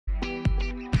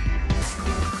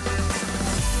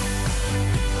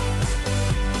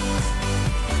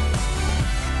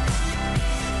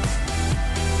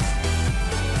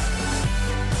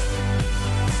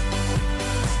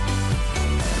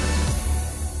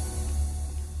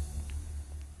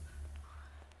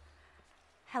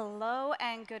Hello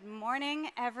and good morning,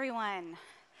 everyone.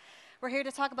 We're here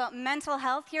to talk about mental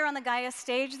health here on the Gaia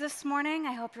stage this morning.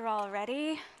 I hope you're all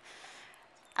ready.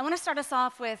 I want to start us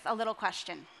off with a little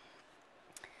question.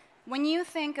 When you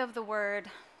think of the word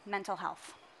mental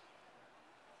health,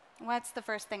 what's the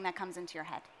first thing that comes into your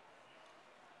head?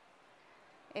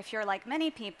 If you're like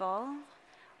many people,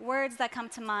 words that come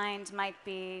to mind might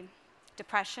be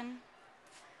depression,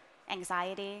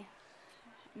 anxiety.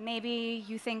 Maybe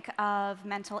you think of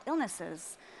mental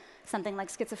illnesses, something like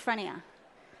schizophrenia.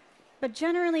 But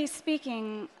generally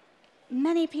speaking,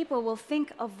 many people will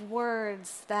think of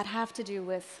words that have to do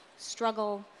with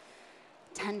struggle,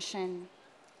 tension,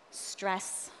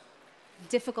 stress,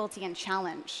 difficulty, and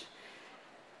challenge.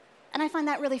 And I find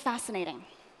that really fascinating,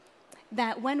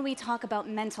 that when we talk about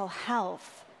mental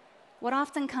health, what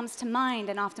often comes to mind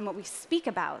and often what we speak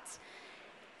about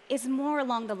is more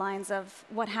along the lines of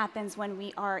what happens when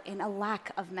we are in a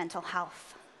lack of mental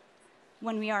health,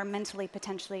 when we are mentally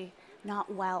potentially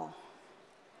not well.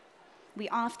 We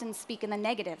often speak in the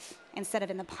negative instead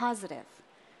of in the positive.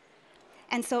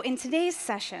 And so in today's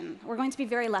session, we're going to be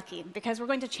very lucky because we're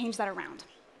going to change that around.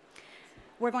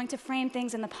 We're going to frame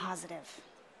things in the positive.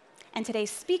 And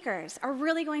today's speakers are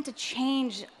really going to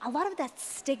change a lot of that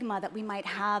stigma that we might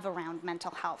have around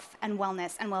mental health and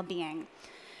wellness and well-being.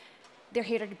 They're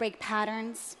here to break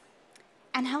patterns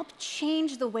and help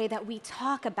change the way that we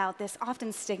talk about this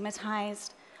often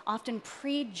stigmatized, often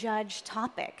prejudged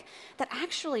topic that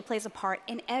actually plays a part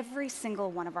in every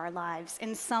single one of our lives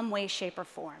in some way, shape, or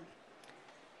form.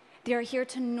 They're here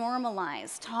to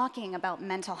normalize talking about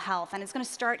mental health, and it's going to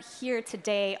start here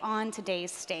today on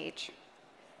today's stage.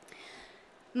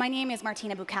 My name is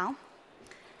Martina Buchal.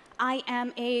 I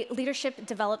am a leadership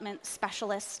development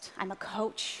specialist. I'm a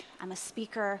coach. I'm a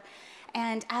speaker.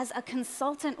 And as a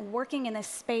consultant working in this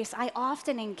space, I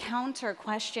often encounter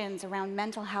questions around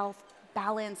mental health,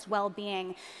 balance,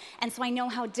 well-being. And so I know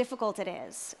how difficult it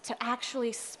is to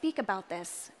actually speak about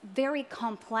this very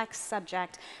complex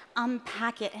subject,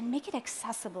 unpack it, and make it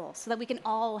accessible so that we can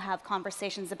all have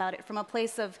conversations about it from a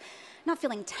place of not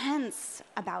feeling tense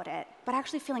about it, but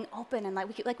actually feeling open and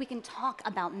like we can talk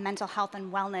about mental health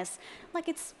and wellness like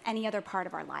it's any other part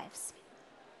of our lives.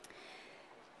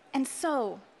 And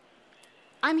so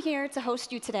I'm here to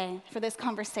host you today for this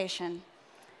conversation,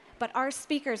 but our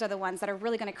speakers are the ones that are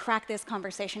really going to crack this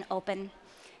conversation open,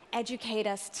 educate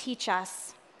us, teach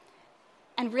us,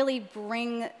 and really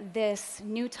bring this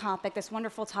new topic, this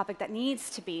wonderful topic that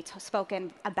needs to be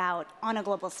spoken about on a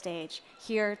global stage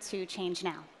here to Change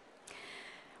Now.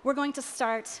 We're going to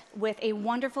start with a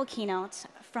wonderful keynote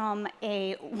from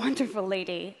a wonderful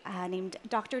lady named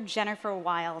Dr. Jennifer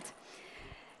Wild.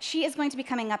 She is going to be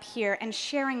coming up here and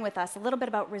sharing with us a little bit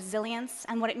about resilience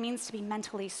and what it means to be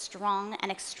mentally strong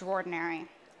and extraordinary.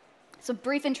 So,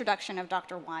 brief introduction of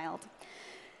Dr. Wild.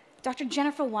 Dr.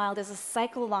 Jennifer Wild is a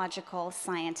psychological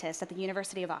scientist at the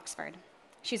University of Oxford.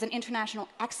 She's an international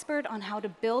expert on how to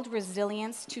build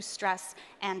resilience to stress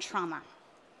and trauma.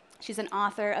 She's an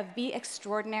author of Be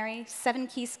Extraordinary, 7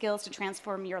 Key Skills to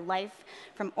Transform Your Life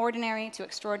from Ordinary to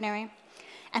Extraordinary,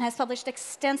 and has published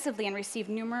extensively and received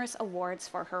numerous awards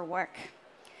for her work.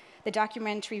 The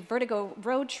documentary Vertigo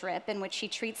Road Trip, in which she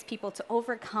treats people to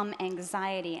overcome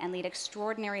anxiety and lead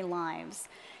extraordinary lives,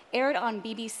 aired on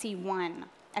BBC One,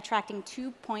 attracting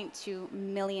 2.2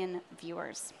 million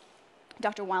viewers.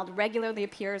 Dr. Wild regularly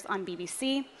appears on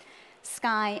BBC,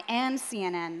 Sky, and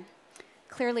CNN.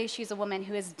 Clearly, she's a woman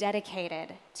who is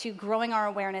dedicated to growing our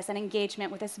awareness and engagement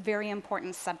with this very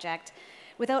important subject.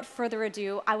 Without further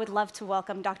ado, I would love to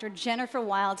welcome Dr. Jennifer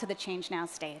Wild to the Change Now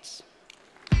stage.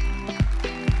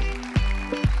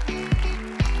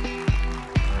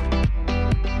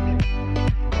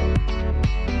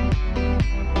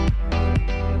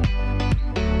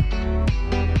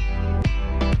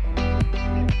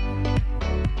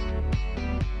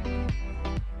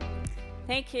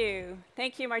 Thank you.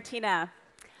 Thank you, Martina.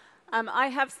 I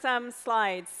have some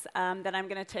slides that I'm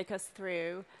going to take us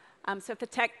through. So if the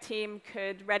tech team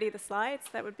could ready the slides,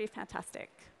 that would be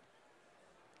fantastic.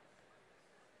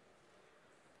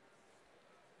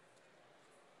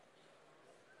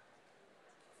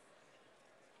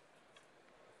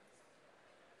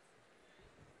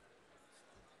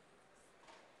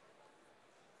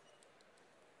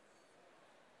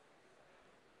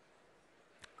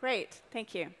 Great.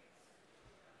 Thank you.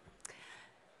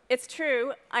 It's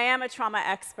true, I am a trauma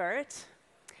expert.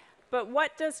 But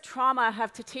what does trauma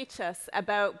have to teach us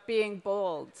about being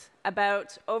bold,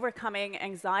 about overcoming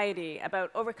anxiety,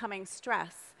 about overcoming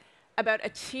stress, about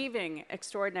achieving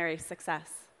extraordinary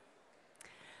success?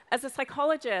 As a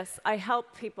psychologist, I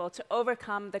help people to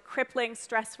overcome the crippling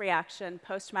stress reaction,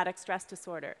 post-traumatic stress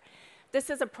disorder. This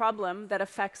is a problem that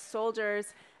affects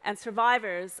soldiers and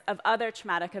survivors of other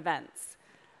traumatic events,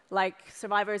 like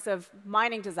survivors of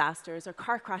mining disasters or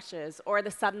car crashes or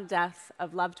the sudden death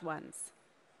of loved ones.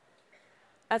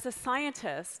 As a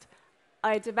scientist,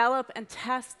 I develop and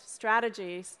test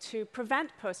strategies to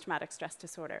prevent post-traumatic stress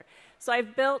disorder. So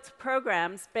I've built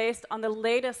programs based on the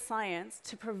latest science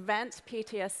to prevent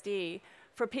PTSD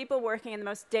for people working in the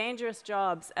most dangerous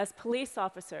jobs as police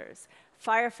officers,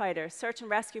 firefighters, search and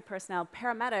rescue personnel,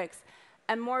 paramedics,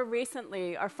 and more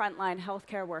recently, our frontline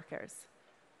healthcare workers.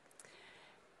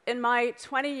 In my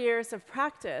 20 years of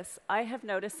practice, I have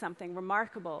noticed something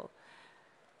remarkable.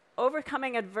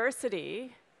 Overcoming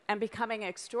adversity and becoming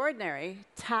extraordinary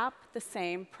tap the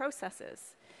same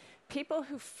processes. People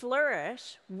who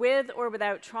flourish with or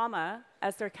without trauma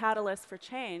as their catalyst for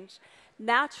change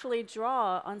naturally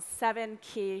draw on 7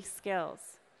 key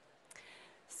skills.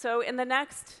 So in the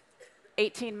next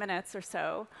 18 minutes or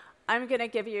so, I'm going to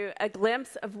give you a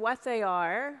glimpse of what they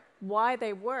are, why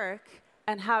they work,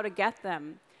 and how to get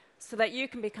them, so that you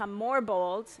can become more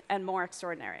bold and more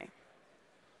extraordinary.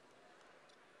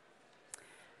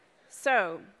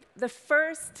 So, the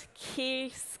first key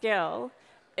skill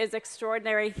is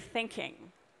extraordinary thinking.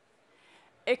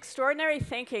 Extraordinary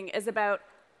thinking is about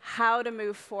how to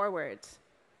move forward,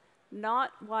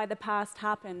 not why the past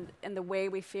happened in the way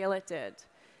we feel it did.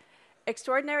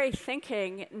 Extraordinary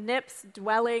thinking nips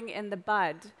dwelling in the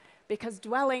bud, because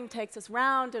dwelling takes us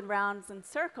round and round in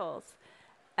circles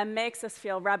and makes us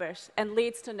feel rubbish and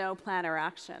leads to no plan or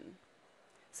action.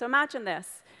 So imagine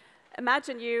this.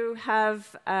 Imagine you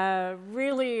have a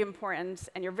really important,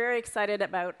 and you're very excited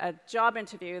about a job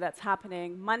interview that's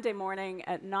happening Monday morning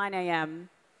at 9 a.m.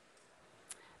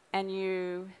 And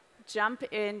you jump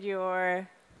in your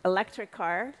electric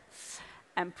car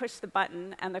and push the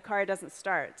button, and the car doesn't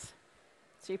start.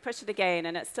 So you push it again,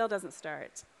 and it still doesn't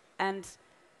start. And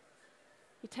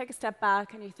you take a step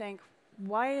back, and you think,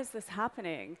 why is this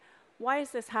happening? Why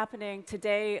is this happening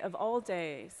today of all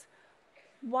days?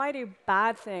 Why do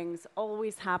bad things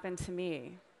always happen to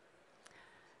me?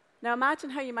 Now imagine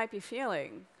how you might be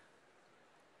feeling.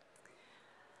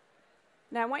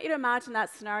 Now I want you to imagine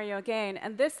that scenario again,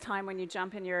 and this time when you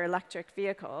jump in your electric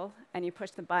vehicle and you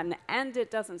push the button and it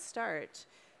doesn't start,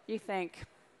 you think,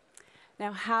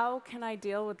 now how can I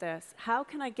deal with this? How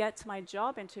can I get to my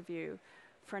job interview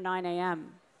for 9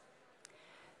 a.m.?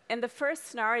 In the first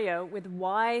scenario, with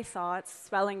why thoughts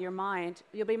swelling your mind,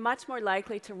 you'll be much more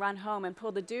likely to run home and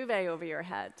pull the duvet over your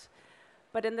head.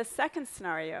 But in the second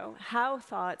scenario, how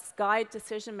thoughts guide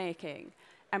decision-making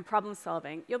and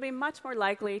problem-solving, you'll be much more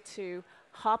likely to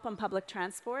hop on public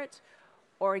transport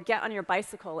or get on your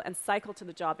bicycle and cycle to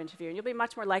the job interview, and you'll be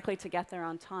much more likely to get there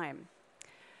on time.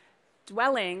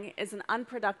 Dwelling is an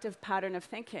unproductive pattern of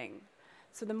thinking.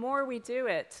 So the more we do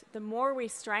it, the more we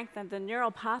strengthen the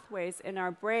neural pathways in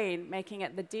our brain, making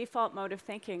it the default mode of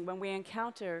thinking when we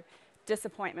encounter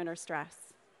disappointment or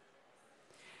stress.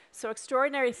 So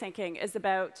extraordinary thinking is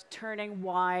about turning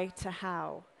why to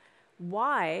how.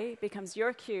 Why becomes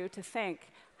your cue to think,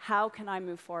 how can I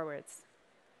move forwards?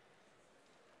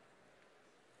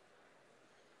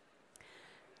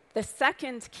 The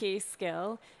second key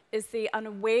skill is the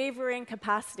unwavering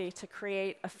capacity to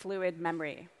create a fluid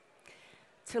memory.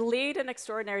 To lead an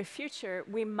extraordinary future,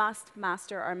 we must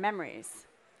master our memories.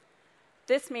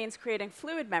 This means creating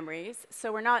fluid memories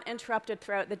so we're not interrupted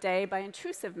throughout the day by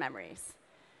intrusive memories.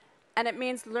 And it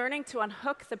means learning to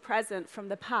unhook the present from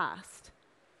the past.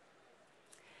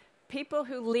 People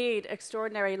who lead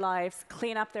extraordinary lives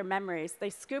clean up their memories. They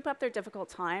scoop up their difficult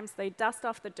times, they dust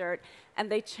off the dirt, and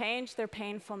they change their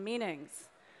painful meanings.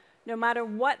 No matter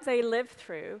what they live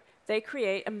through, they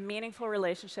create a meaningful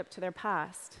relationship to their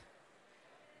past.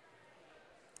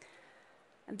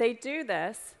 And they do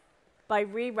this by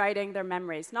rewriting their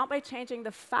memories, not by changing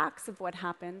the facts of what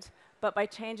happened, but by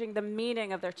changing the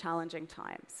meaning of their challenging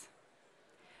times.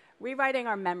 Rewriting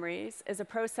our memories is a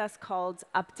process called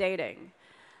updating.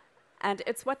 And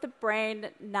it's what the brain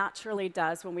naturally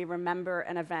does when we remember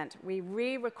an event. We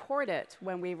re-record it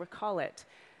when we recall it.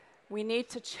 We need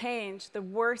to change the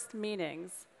worst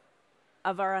meanings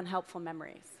of our unhelpful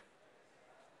memories.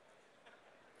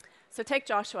 So take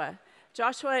Joshua.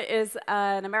 Joshua is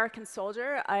an American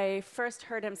soldier. I first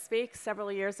heard him speak several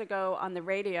years ago on the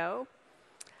radio.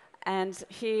 And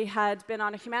he had been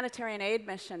on a humanitarian aid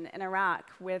mission in Iraq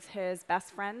with his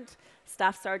best friend,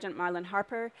 Staff Sergeant Marlon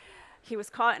Harper. He was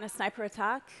caught in a sniper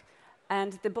attack,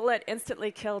 and the bullet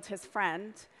instantly killed his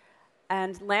friend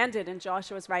and landed in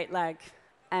Joshua's right leg.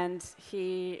 And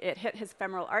it hit his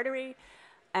femoral artery,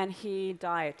 and he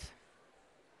died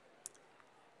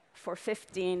for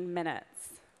 15 minutes.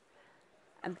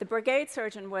 And the brigade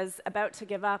surgeon was about to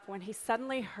give up when he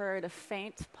suddenly heard a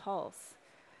faint pulse.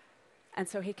 And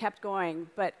so he kept going,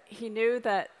 but he knew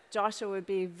that Joshua would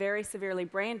be very severely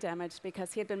brain damaged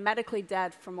because he had been medically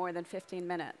dead for more than 15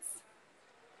 minutes.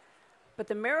 But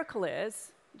the miracle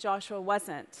is, Joshua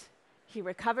wasn't. He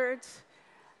recovered,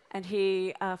 and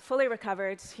he fully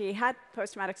recovered. He had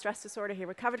post-traumatic stress disorder. He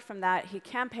recovered from that. He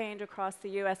campaigned across the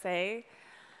USA,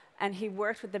 and he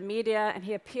worked with the media, and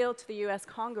he appealed to the US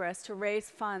Congress to raise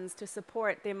funds to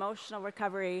support the emotional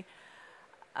recovery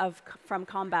from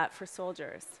combat for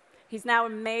soldiers. He's now a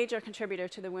major contributor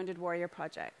to the Wounded Warrior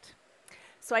Project.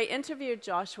 So I interviewed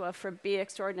Joshua for Be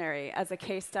Extraordinary as a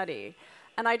case study,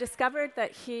 and I discovered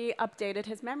that he updated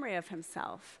his memory of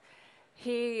himself.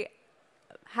 His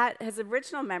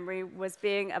original memory was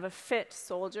being of a fit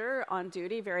soldier on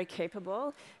duty, very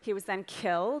capable. He was then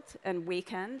killed and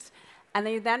weakened, and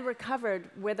he then recovered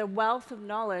with a wealth of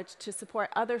knowledge to support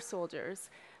other soldiers,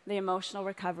 the emotional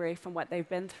recovery from what they've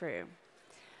been through.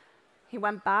 He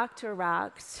went back to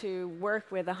Iraq to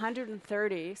work with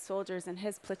 130 soldiers in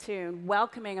his platoon,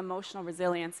 welcoming emotional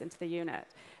resilience into the unit.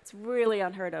 It's really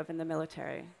unheard of in the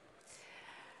military.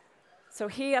 So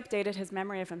he updated his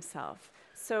memory of himself.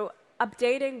 So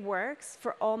updating works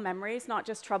for all memories, not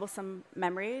just troublesome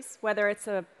memories. Whether it's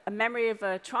a memory of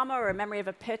a trauma or a memory of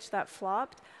a pitch that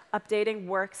flopped, updating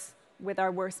works with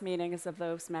our worst meanings of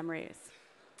those memories.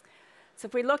 So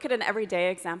if we look at an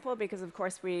everyday example, because of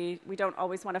course we don't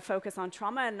always want to focus on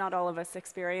trauma, and not all of us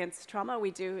experience trauma, we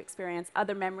do experience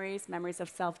other memories, memories of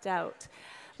self-doubt.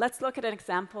 Let's look at an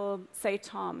example, say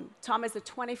Tom. Tom is a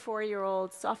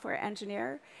 24-year-old software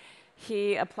engineer.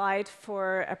 He applied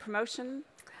for a promotion,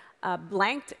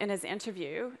 blanked in his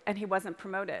interview, and he wasn't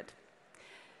promoted.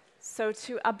 So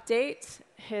to update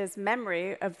his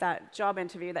memory of that job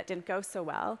interview that didn't go so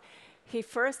well, he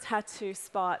first had to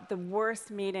spot the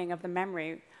worst meaning of the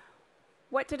memory.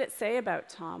 What did it say about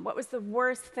Tom? What was the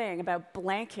worst thing about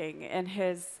blanking in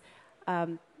his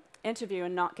interview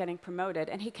and not getting promoted?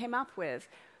 And he came up with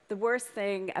the worst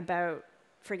thing about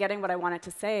forgetting what I wanted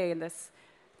to say in this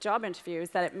job interview is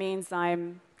that it means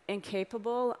I'm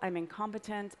incapable, I'm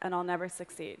incompetent, and I'll never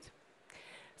succeed.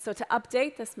 So to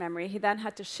update this memory, he then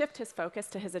had to shift his focus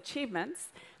to his achievements,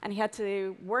 and he had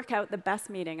to work out the best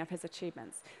meaning of his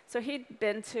achievements. So he'd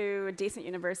been to a decent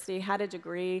university, had a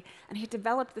degree, and he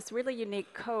developed this really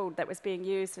unique code that was being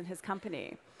used in his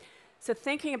company. So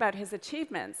thinking about his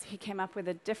achievements, he came up with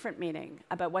a different meaning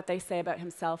about what they say about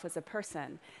himself as a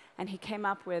person. And he came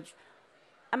up with,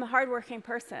 I'm a hardworking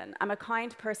person, I'm a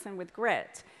kind person with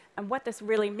grit. And what this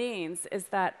really means is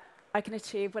that I can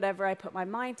achieve whatever I put my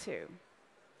mind to.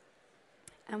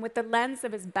 And with the lens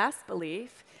of his best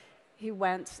belief, he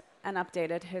went and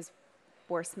updated his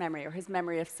worst memory, or his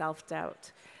memory of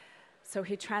self-doubt. So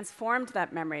he transformed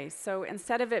that memory. So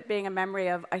instead of it being a memory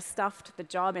of, I stuffed the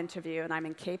job interview and I'm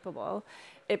incapable,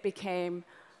 it became,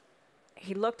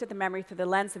 he looked at the memory through the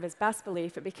lens of his best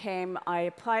belief. It became, I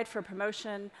applied for a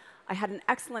promotion, I had an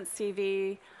excellent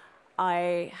CV,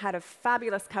 I had a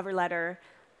fabulous cover letter,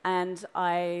 and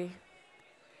I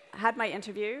had my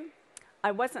interview. I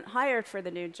wasn't hired for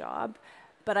the new job,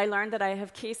 but I learned that I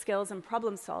have key skills in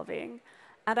problem solving.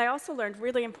 And I also learned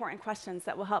really important questions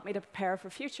that will help me to prepare for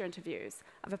future interviews.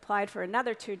 I've applied for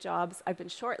another 2 jobs. I've been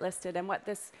shortlisted. And what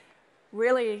this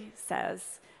really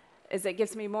says is it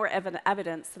gives me more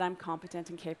evidence that I'm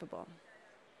competent and capable.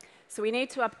 So we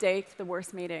need to update the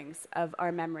worst meanings of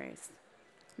our memories,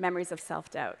 memories of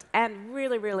self-doubt. And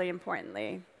really, really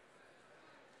importantly,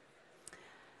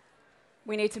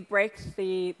 we need to break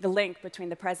the link between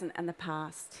the present and the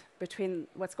past, between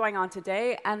what's going on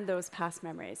today and those past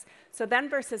memories. So Then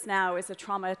versus Now is a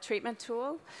trauma treatment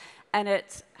tool, and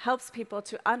it helps people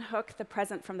to unhook the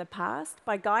present from the past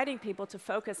by guiding people to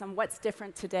focus on what's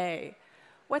different today.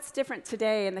 What's different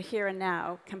today in the here and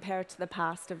now compared to the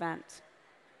past event?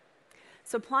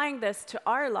 So applying this to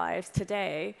our lives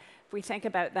today, if we think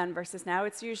about Then versus Now,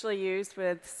 it's usually used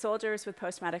with soldiers with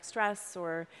post-traumatic stress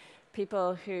or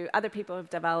other people who've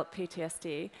developed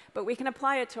PTSD, but we can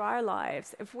apply it to our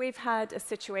lives. If we've had a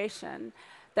situation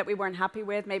that we weren't happy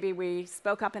with, maybe we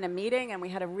spoke up in a meeting and we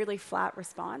had a really flat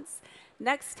response,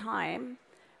 next time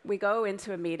we go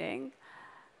into a meeting,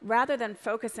 rather than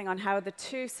focusing on how the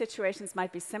 2 situations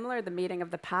might be similar, the meeting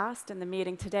of the past and the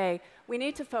meeting today, we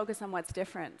need to focus on what's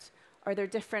different. Are there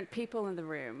different people in the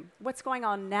room? What's going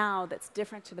on now that's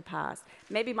different to the past?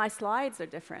 Maybe my slides are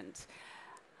different.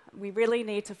 We really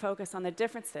need to focus on the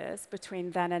differences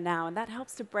between then and now, and that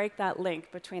helps to break that link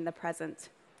between the present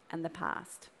and the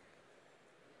past.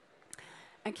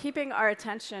 And keeping our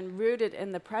attention rooted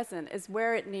in the present is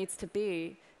where it needs to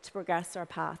be to progress our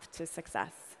path to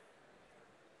success.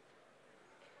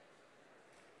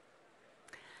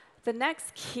 The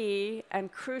next key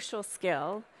and crucial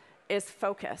skill is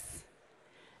focus.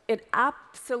 It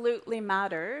absolutely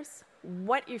matters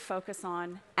what you focus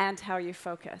on and how you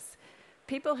focus.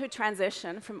 People who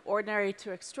transition from ordinary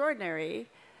to extraordinary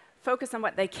focus on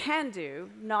what they can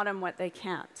do, not on what they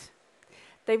can't.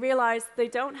 They realize they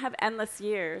don't have endless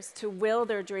years to will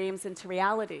their dreams into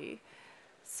reality,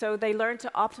 so they learn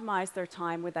to optimize their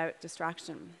time without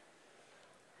distraction.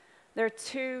 There are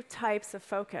two types of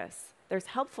focus. There's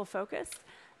helpful focus,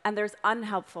 and there's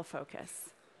unhelpful focus.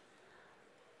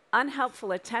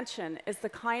 Unhelpful attention is the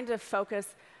kind of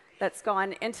focus that's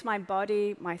gone into my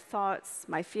body, my thoughts,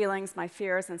 my feelings, my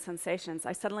fears, and sensations.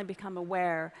 I suddenly become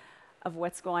aware of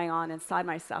what's going on inside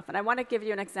myself. And I want to give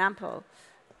you an example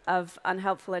of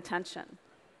unhelpful attention.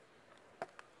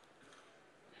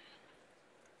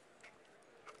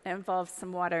 It involves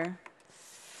some water.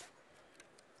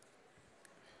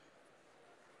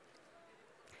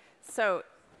 So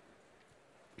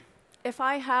if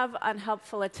I have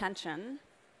unhelpful attention,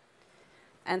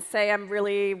 and say I'm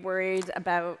really worried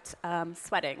about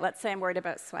sweating. Let's say I'm worried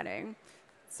about sweating.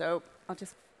 So I'll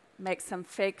just make some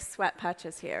fake sweat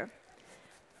patches here.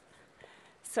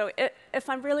 So if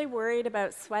I'm really worried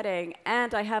about sweating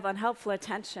and I have unhelpful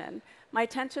attention, my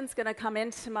attention's going to come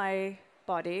into my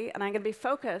body, and I'm going to be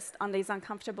focused on these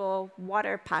uncomfortable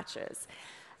water patches.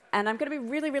 And I'm going to be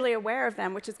really, really aware of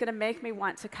them, which is going to make me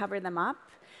want to cover them up.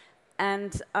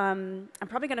 And I'm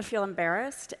probably going to feel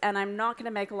embarrassed, and I'm not going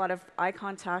to make a lot of eye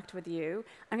contact with you.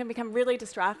 I'm going to become really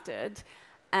distracted,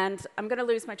 and I'm going to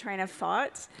lose my train of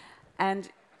thought, and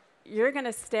you're going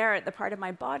to stare at the part of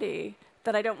my body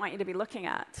that I don't want you to be looking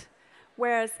at.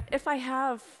 Whereas if I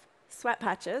have sweat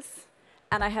patches,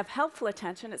 and I have helpful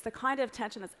attention, it's the kind of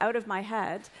attention that's out of my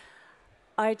head,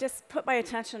 I just put my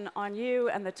attention on you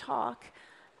and the talk,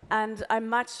 and I'm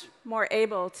much more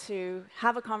able to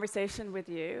have a conversation with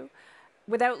you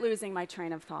without losing my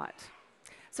train of thought.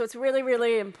 So it's really,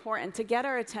 really important to get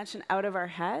our attention out of our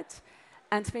head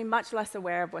and to be much less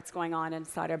aware of what's going on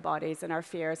inside our bodies and our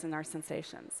fears and our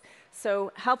sensations.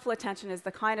 So helpful attention is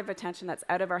the kind of attention that's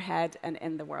out of our head and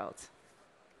in the world.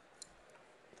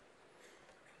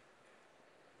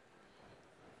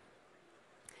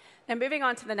 And moving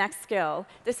on to the next skill,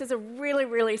 this is a really,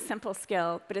 really simple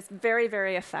skill, but it's very,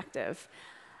 very effective.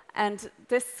 And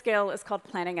this skill is called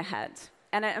planning ahead.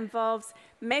 And it involves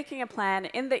making a plan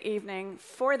in the evening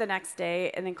for the next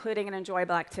day and including an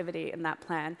enjoyable activity in that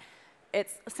plan. It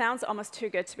sounds almost too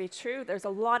good to be true. There's a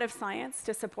lot of science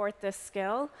to support this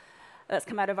skill that's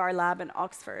come out of our lab in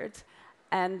Oxford.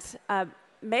 And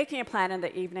making a plan in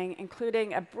the evening,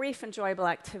 including a brief enjoyable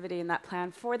activity in that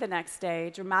plan for the next day,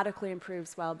 dramatically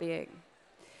improves well-being.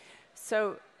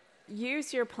 So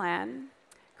use your plan,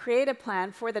 create a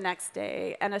plan for the next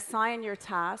day, and assign your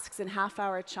tasks in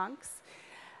half-hour chunks,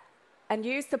 and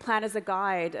use the plan as a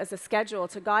guide, as a schedule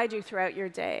to guide you throughout your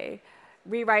day,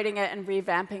 rewriting it and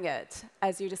revamping it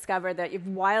as you discover that you've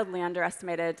wildly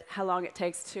underestimated how long it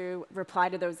takes to reply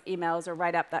to those emails or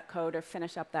write up that code or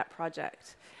finish up that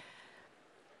project.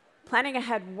 Planning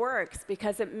ahead works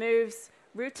because it moves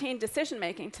routine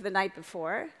decision-making to the night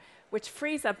before, which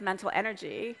frees up mental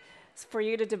energy for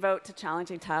you to devote to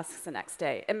challenging tasks the next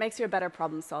day. It makes you a better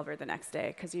problem solver the next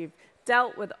day because you've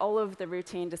dealt with all of the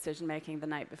routine decision-making the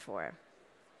night before.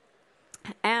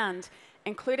 And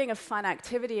including a fun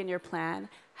activity in your plan,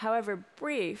 however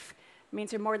brief,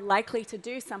 means you're more likely to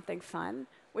do something fun,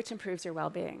 which improves your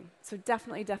well-being. So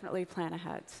definitely, definitely plan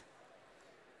ahead.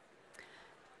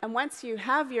 And once you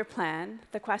have your plan,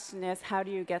 the question is, how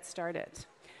do you get started?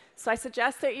 So I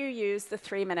suggest that you use the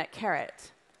 3-minute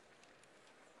carrot.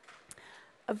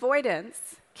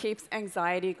 Avoidance keeps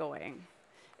anxiety going.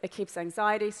 It keeps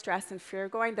anxiety, stress, and fear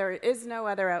going. There is no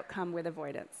other outcome with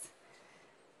avoidance.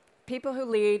 People who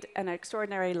lead an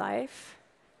extraordinary life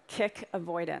kick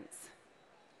avoidance.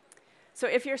 So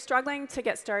if you're struggling to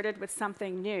get started with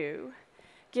something new,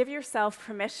 give yourself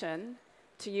permission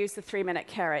to use the 3-minute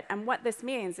carrot. And what this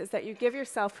means is that you give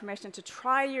yourself permission to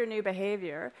try your new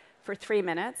behavior for 3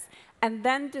 minutes and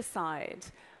then decide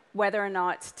whether or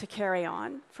not to carry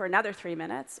on for another 3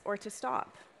 minutes or to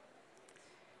stop.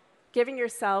 Giving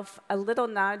yourself a little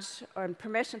nudge or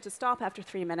permission to stop after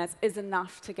 3 minutes is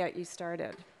enough to get you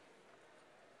started.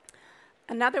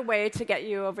 Another way to get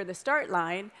you over the start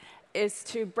line is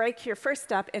to break your first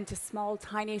step into small,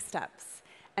 tiny steps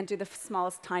and do the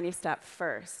smallest, tiny step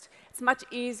first. It's much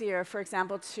easier, for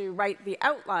example, to write the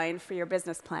outline for your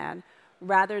business plan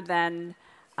rather than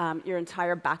your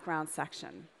entire background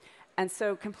section. And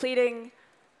so completing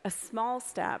a small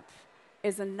step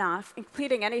is enough. And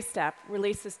completing any step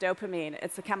releases dopamine.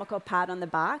 It's a chemical pat on the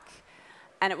back,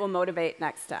 and it will motivate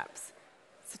next steps.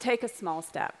 So take a small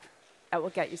step. It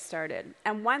will get you started.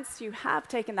 And once you have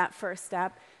taken that first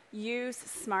step, use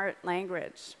smart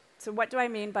language. So what do I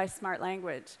mean by smart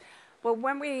language? Well,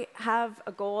 when we have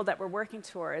a goal that we're working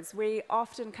towards, we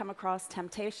often come across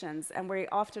temptations, and we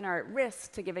often are at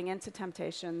risk to giving in to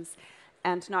temptations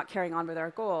and not carrying on with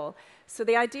our goal. So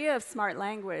the idea of smart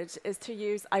language is to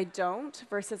use I don't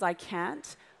versus I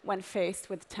can't when faced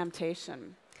with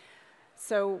temptation.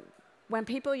 So when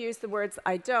people use the words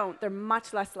I don't, they're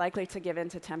much less likely to give in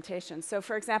to temptation. So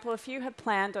for example, if you had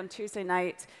planned on Tuesday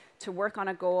night to work on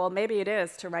a goal, maybe it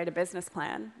is to write a business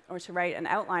plan or to write an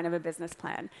outline of a business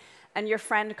plan, and your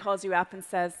friend calls you up and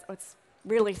says, oh, it's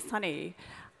really sunny.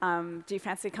 Do you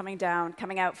fancy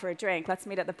coming out for a drink? Let's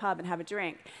meet at the pub and have a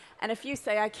drink. And if you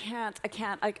say, I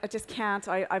just can't.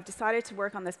 I've decided to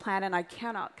work on this plan, and I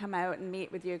cannot come out and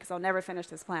meet with you because I'll never finish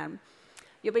this plan,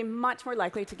 you'll be much more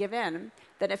likely to give in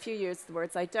than if you use the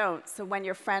words I don't. So when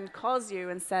your friend calls you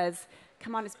and says,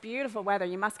 come on, it's beautiful weather,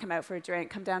 you must come out for a drink,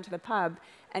 come down to the pub,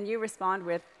 and you respond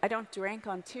with, I don't drink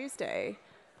on Tuesday,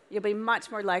 you'll be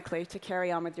much more likely to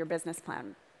carry on with your business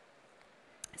plan.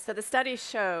 So the studies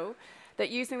show that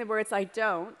using the words I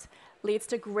don't leads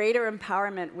to greater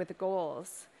empowerment with the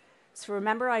goals. So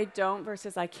remember I don't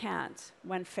versus I can't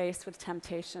when faced with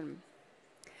temptation.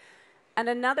 And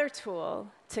another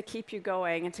tool to keep you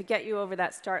going and to get you over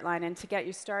that start line and to get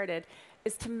you started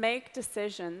is to make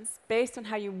decisions based on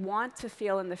how you want to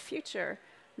feel in the future,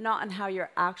 not on how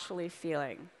you're actually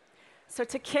feeling. So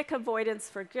to kick avoidance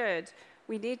for good,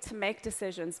 we need to make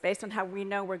decisions based on how we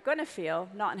know we're going to feel,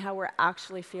 not on how we're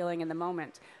actually feeling in the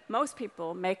moment. Most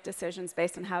people make decisions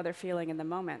based on how they're feeling in the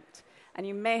moment. And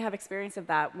you may have experience of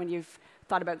that when you've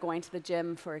thought about going to the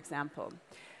gym, for example.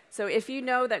 So if you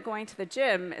know that going to the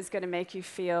gym is going to make you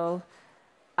feel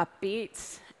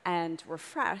upbeat and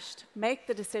refreshed, make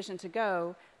the decision to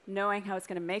go knowing how it's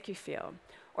going to make you feel.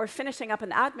 Or finishing up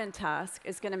an admin task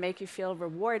is going to make you feel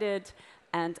rewarded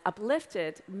and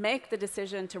uplifted. Make the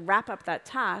decision to wrap up that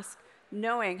task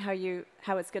knowing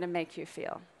how it's going to make you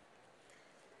feel.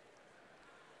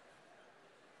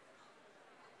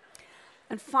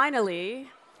 And finally,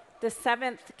 the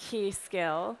seventh key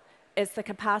skill is the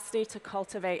capacity to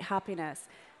cultivate happiness.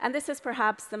 And this is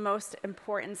perhaps the most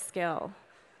important skill.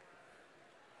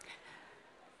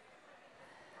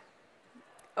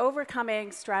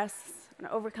 Overcoming stress and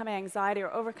overcoming anxiety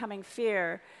or overcoming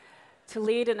fear to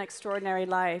lead an extraordinary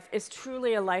life is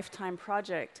truly a lifetime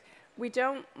project. We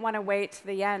don't want to wait to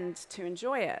the end to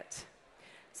enjoy it.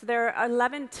 So there are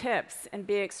 11 tips in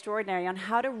Be Extraordinary on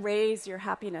how to raise your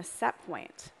happiness set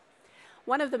point.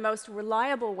 One of the most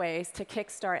reliable ways to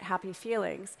kickstart happy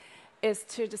feelings is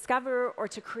to discover or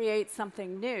to create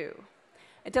something new.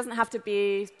 It doesn't have to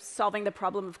be solving the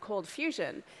problem of cold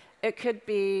fusion. It could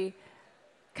be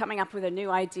coming up with a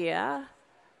new idea,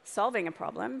 solving a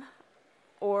problem,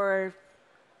 or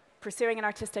pursuing an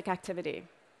artistic activity.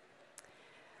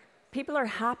 People are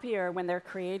happier when they're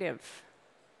creative.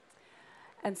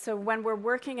 And so when we're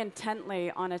working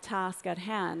intently on a task at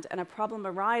hand and a problem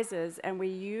arises and we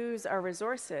use our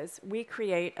resources, we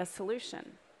create a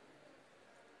solution.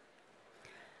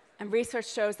 And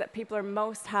research shows that people are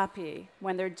most happy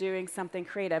when they're doing something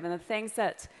creative. And the things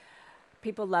that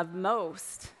people love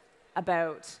most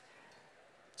about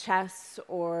chess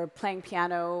or playing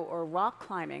piano or rock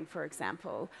climbing, for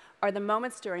example, are the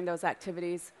moments during those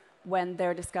activities when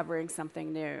they're discovering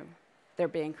something new. They're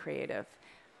being creative.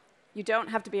 You don't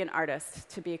have to be an artist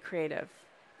to be creative.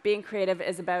 Being creative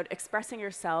is about expressing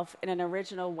yourself in an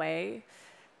original way,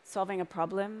 solving a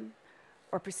problem,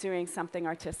 or pursuing something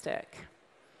artistic.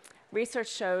 Research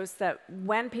shows that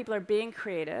when people are being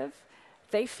creative,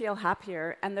 they feel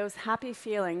happier, and those happy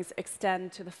feelings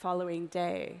extend to the following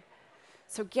day.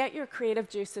 So get your creative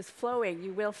juices flowing.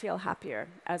 You will feel happier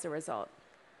as a result.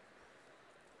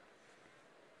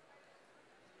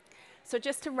 So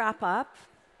just to wrap up,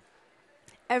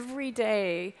 every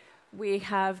day we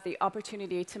have the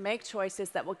opportunity to make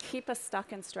choices that will keep us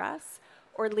stuck in stress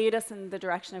or lead us in the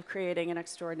direction of creating an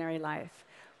extraordinary life.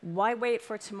 Why wait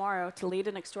for tomorrow to lead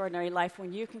an extraordinary life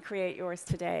when you can create yours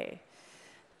today?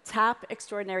 Tap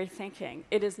extraordinary thinking.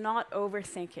 It is not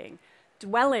overthinking.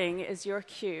 Dwelling is your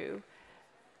cue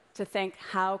to think,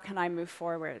 how can I move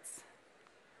forwards?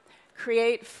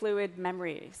 Create fluid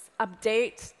memories.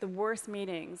 Update the worst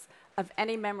meanings of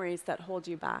any memories that hold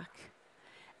you back.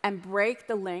 And break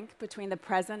the link between the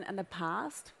present and the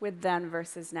past with then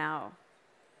versus now.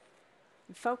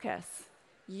 Focus.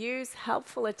 Use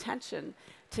helpful attention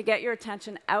to get your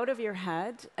attention out of your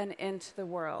head and into the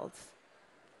world.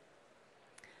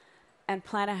 And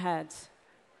plan ahead.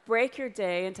 Break your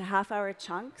day into half-hour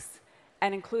chunks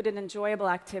and include an enjoyable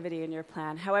activity in your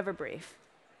plan, however brief.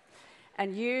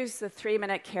 And use the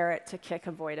 3-minute carrot to kick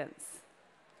avoidance.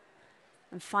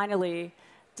 And finally,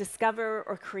 discover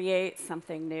or create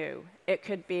something new. It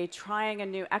could be trying a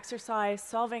new exercise,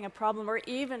 solving a problem, or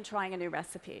even trying a new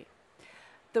recipe.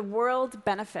 The world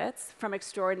benefits from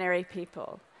extraordinary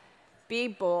people. Be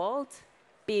bold,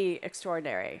 be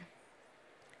extraordinary.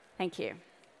 Thank you.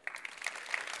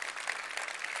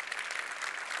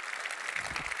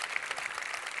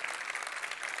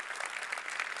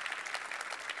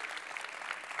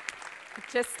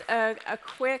 Just a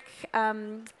quick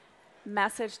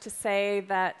message to say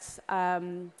that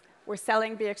we're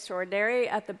selling Be Extraordinary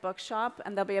at the bookshop,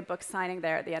 and there'll be a book signing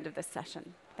there at the end of this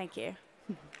session. Thank you.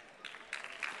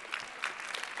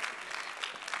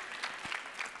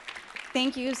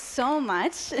 Thank you so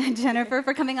much, Jennifer,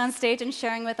 for coming on stage and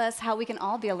sharing with us how we can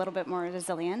all be a little bit more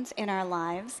resilient in our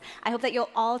lives. I hope that you'll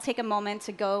all take a moment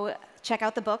to go check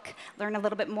out the book, learn a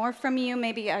little bit more from you.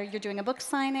 Maybe you're doing a book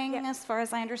signing, as far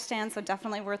as I understand, so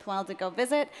definitely worthwhile to go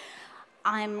visit.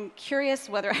 I'm curious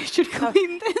whether I should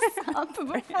clean this up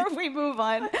before we move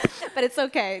on, but it's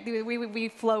okay. We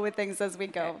flow with things as we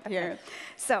go here.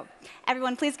 So,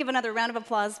 everyone, please give another round of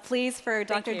applause, please, for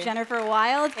Dr. Jennifer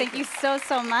Wild. Thank you so,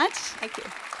 so much. Thank you.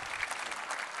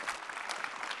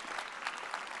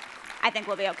 I think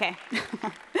we'll be okay.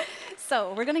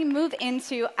 So, we're going to move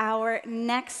into our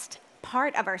next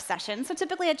part of our session. So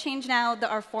typically at ChangeNOW,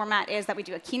 our format is that we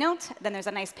do a keynote, then there's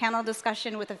a nice panel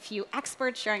discussion with a few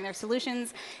experts sharing their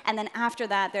solutions, and then after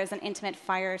that, there's an intimate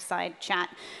fireside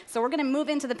chat. So we're going to move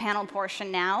into the panel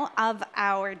portion now of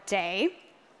our day,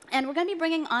 and we're going to be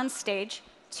bringing on stage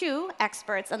 2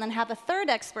 experts, and then have a 3rd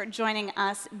expert joining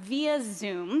us via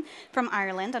Zoom from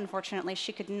Ireland. Unfortunately,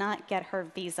 she could not get her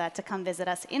visa to come visit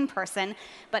us in person,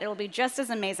 but it will be just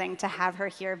as amazing to have her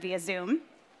here via Zoom.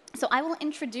 So I will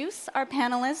introduce our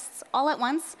panelists all at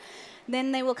once,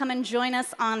 then they will come and join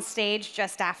us on stage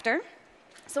just after.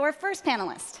 So our first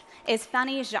panelist is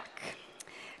Fanny Jacq.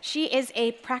 She is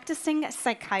a practicing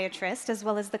psychiatrist as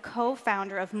well as the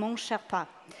co-founder of Mon Sherpa,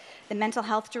 the mental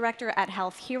health director at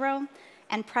Health Hero,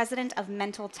 and president of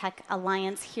MentalTech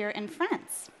Alliance here in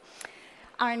France.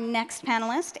 Our next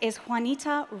panelist is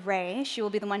Juanita Ray. She will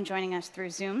be the one joining us through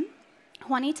Zoom.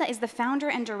 Juanita is the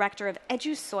founder and director of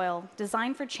eduSOIL,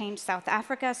 Design for Change South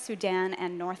Africa, Sudan,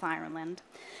 and North Ireland.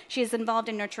 She is involved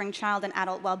in nurturing child and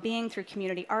adult well-being through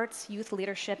community arts, youth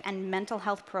leadership, and mental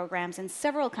health programs in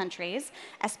several countries,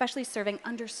 especially serving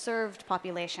underserved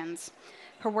populations.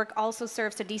 Her work also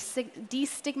serves to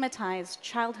destigmatize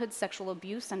childhood sexual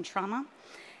abuse and trauma,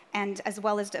 and as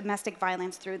well as domestic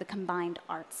violence through the combined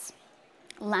arts.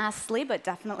 Lastly, but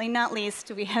definitely not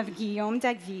least, we have Guillaume.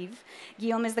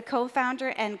 Guillaume is the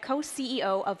co-founder and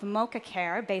co-CEO of Moka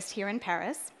Qare, based here in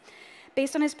Paris.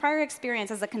 Based on his prior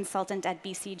experience as a consultant at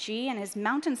BCG and his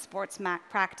mountain sports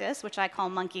practice, which I call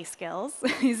monkey skills,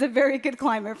 he's a very good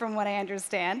climber from what I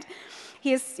understand.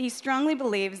 He strongly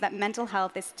believes that mental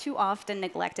health is too often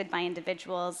neglected by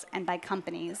individuals and by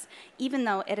companies, even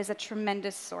though it is a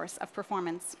tremendous source of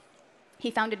performance. He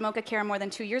founded Moka Qare more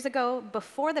than 2 years ago,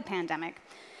 before the pandemic,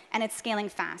 and it's scaling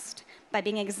fast by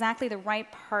being exactly the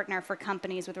right partner for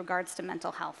companies with regards to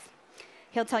mental health.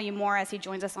 He'll tell you more as he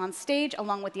joins us on stage,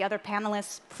 along with the other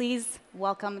panelists. Please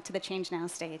welcome to the ChangeNOW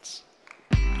stage.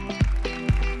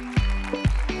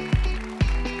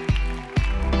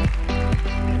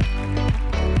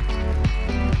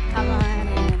 Come on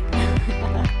in.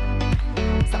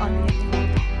 So on the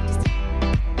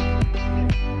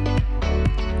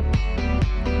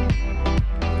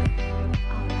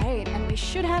We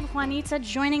should have Juanita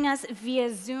joining us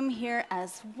via Zoom here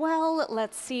as well.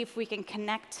 Let's see if we can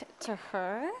connect to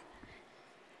her.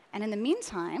 And in the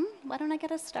meantime, why don't I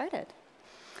get us started?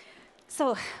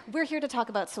 So we're here to talk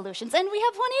about solutions, and we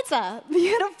have Juanita.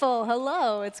 Beautiful.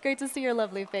 Hello. It's great to see your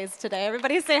lovely face today.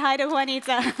 Everybody say hi to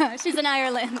Juanita. She's in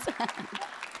Ireland.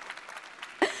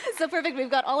 So perfect. We've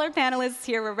got all our panelists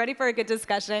here. We're ready for a good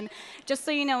discussion. Just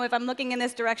so you know, if I'm looking in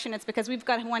this direction, it's because we've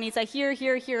got Juanita here,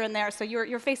 here, here, and there. So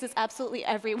your face is absolutely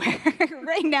everywhere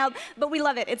right now, but we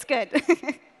love it. It's good.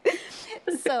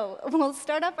 So we'll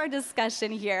start off our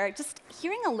discussion here, just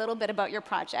hearing a little bit about your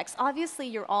projects. Obviously,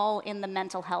 you're all in the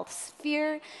mental health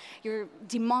sphere. You're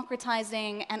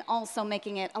democratizing and also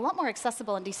making it a lot more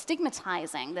accessible and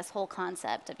destigmatizing this whole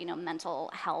concept of, mental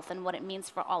health and what it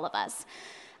means for all of us.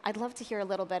 I'd love to hear a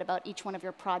little bit about each one of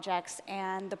your projects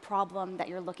and the problem that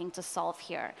you're looking to solve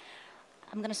here.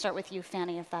 I'm going to start with you,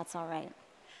 Fanny, if that's all right.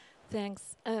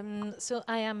 Thanks. So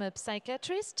I am a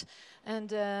psychiatrist, and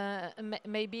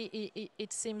maybe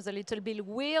it seems a little bit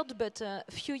weird, but a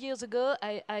few years ago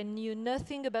I knew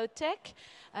nothing about tech.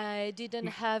 I didn't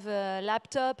have a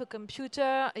laptop, a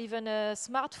computer, even a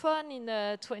smartphone in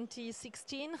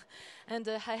 2016, and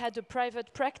I had a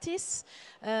private practice.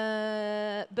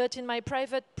 But in my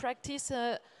private practice,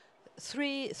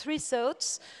 three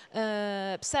thoughts.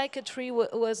 Psychiatry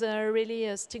was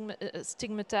really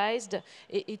stigmatized.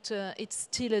 It's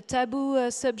still a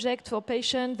taboo subject for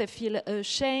patients. They feel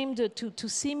ashamed to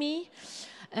see me.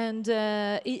 And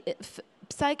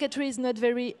psychiatry is not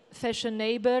very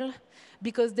fashionable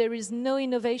because there is no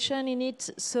innovation in it.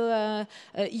 So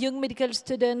young medical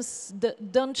students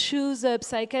don't choose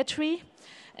psychiatry.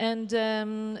 And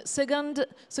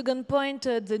second point,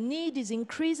 the need is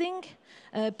increasing.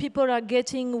 People are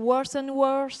getting worse and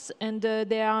worse, and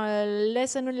they are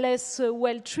less and less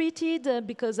well treated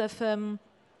because of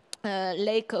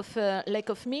lack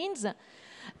of means.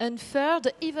 And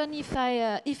third, even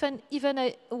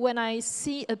when I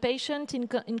see a patient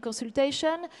in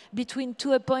consultation, between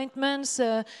two appointments,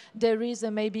 there is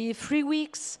maybe 3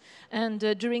 weeks, and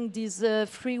during these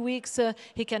 3 weeks,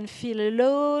 he can feel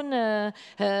alone.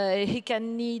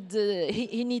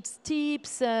 He needs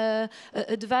tips,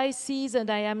 advices, and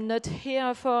I am not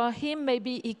here for him.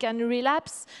 Maybe he can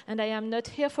relapse, and I am not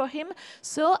here for him.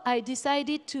 So I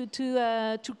decided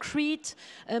to create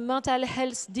a mental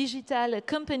health digital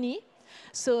company.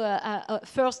 So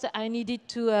first I needed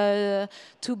to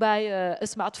buy a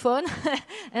smartphone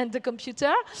and a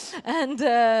computer, and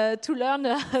to learn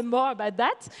more about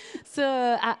that.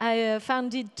 So I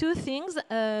founded two things: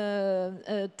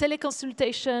 a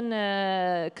teleconsultation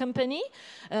company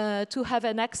to have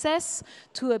an access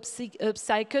to a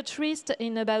psychiatrist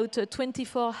in about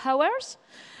 24 hours.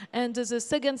 And the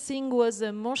second thing was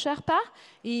Mon Sherpa.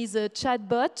 Is a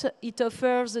chatbot. It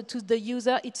offers to the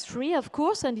user, it's free of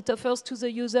course, and it offers to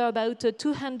the user about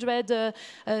 200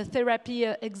 therapy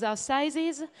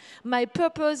exercises. My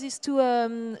purpose is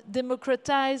to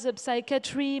democratize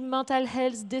psychiatry, mental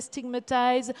health,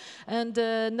 destigmatize, and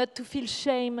not to feel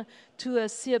shame to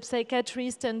see a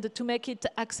psychiatrist, and to make it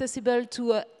accessible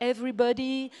to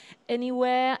everybody,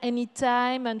 anywhere,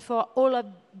 anytime, and for all of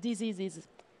diseases.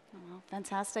 Oh,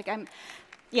 fantastic.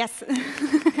 Yes.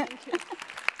 Thank you.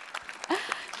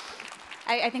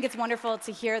 I think it's wonderful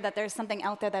to hear that there's something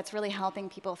out there that's really helping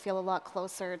people feel a lot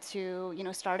closer to,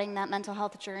 starting that mental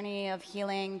health journey of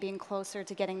healing, being closer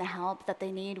to getting the help that they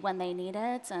need when they need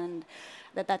it, and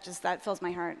that fills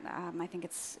my heart. I think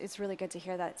it's really good to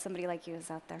hear that somebody like you is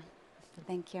out there.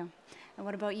 Thank you. And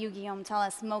what about you, Guillaume? Tell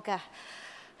us, Moka.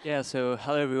 Yeah, so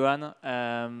hello everyone.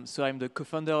 So I'm the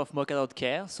co-founder of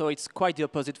Moka.Qare. So it's quite the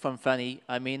opposite from Fanny.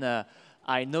 I mean,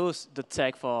 I know the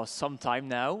tech for some time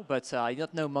now, but I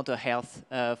don't know mental health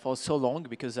for so long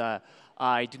because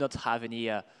I do not have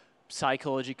any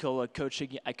psychological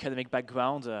coaching academic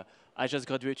background. I just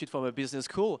graduated from a business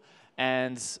school.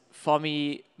 And for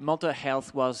me, mental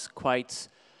health was quite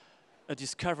a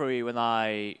discovery when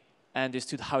I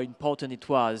understood how important it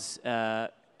was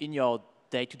in your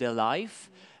day-to-day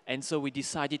life. And so we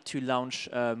decided to launch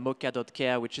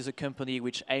Moka.Qare, which is a company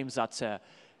which aims at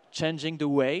changing the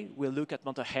way we look at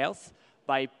mental health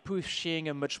by pushing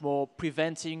a much more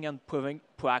preventing and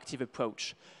proactive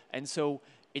approach. And so,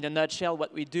 in a nutshell,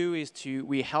 what we do is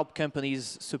we help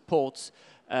companies support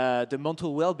the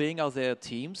mental well-being of their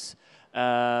teams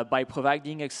by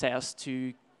providing access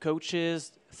to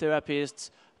coaches, therapists,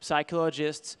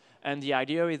 psychologists, and the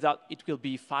idea is that it will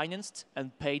be financed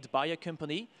and paid by a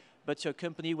company, but your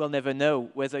company will never know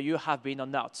whether you have been or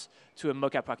not to a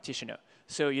Moka practitioner.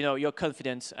 So, you're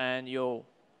confident and you're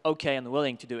okay and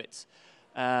willing to do it.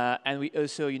 And we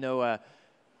also,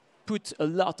 put a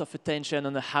lot of attention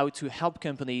on how to help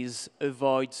companies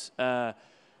avoid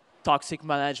toxic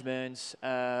management,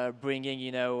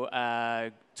 bringing,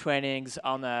 trainings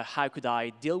on how could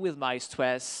I deal with my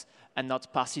stress and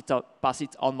not pass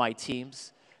it on my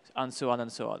teams, and so on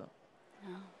and so on.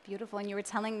 Oh, beautiful. And you were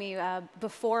telling me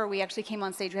before we actually came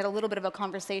on stage, we had a little bit of a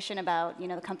conversation about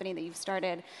the company that you've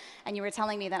started, and you were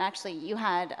telling me that actually you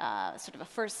had sort of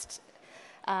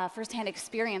a first-hand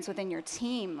experience within your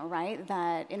team, right?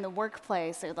 That in the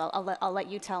workplace, I'll let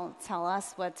you tell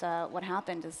us what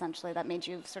happened essentially that made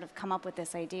you sort of come up with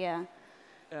this idea.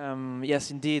 Yes,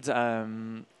 indeed.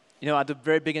 At the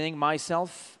very beginning,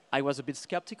 myself, I was a bit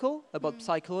skeptical about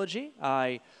psychology.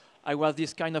 I was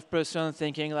this kind of person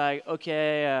thinking like,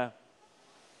 okay,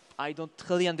 I don't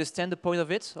really understand the point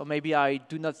of it, or maybe I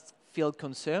do not feel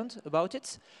concerned about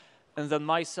it. And then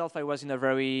myself, I was in a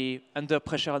very under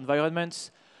pressure environment.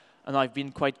 and I've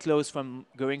been quite close from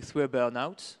going through a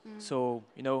burnout. So,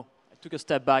 you know, I took a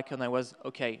step back and I was,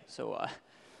 okay, so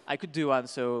I could do one.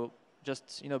 So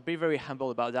just, you know, be very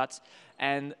humble about that.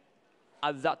 And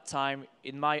at that time,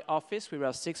 in my office, we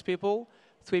were 6 people.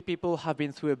 3 people have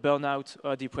been through a burnout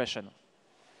or depression.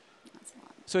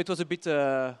 So it was a bit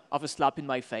of a slap in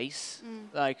my face.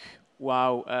 Like,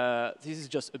 wow, this is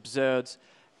just absurd.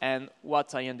 And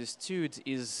what I understood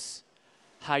is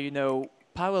how, you know,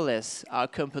 powerless are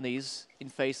companies in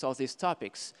face of these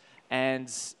topics,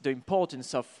 and the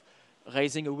importance of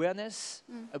raising awareness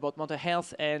about mental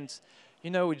health. And, you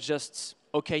know, it's just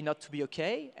okay not to be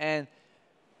okay. And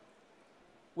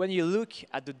when you look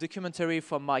at the documentary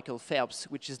from Michael Phelps,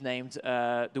 which is named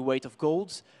The Weight of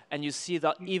Gold, and you see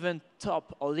that even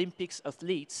top Olympics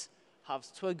athletes have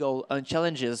struggled and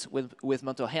challenges with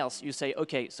mental health, you say,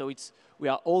 okay, so we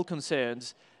are all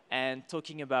concerned, and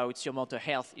talking about your mental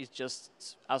health is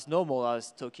just as normal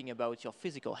as talking about your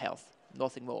physical health,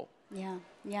 nothing more. Yeah,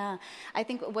 yeah. I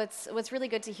think what's really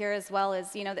good to hear as well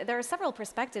is, you know, there are several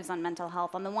perspectives on mental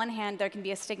health. On the one hand, there can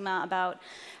be a stigma about,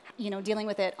 you know, dealing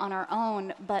with it on our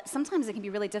own, but sometimes it can be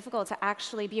really difficult to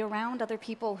actually be around other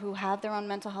people who have their own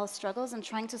mental health struggles and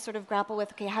trying to sort of grapple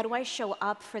with, okay, how do I show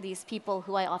up for these people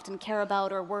who I often care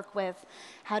about or work with?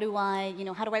 How do I, you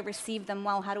know, how do I receive them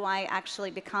well? How do I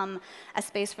actually become a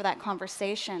space for that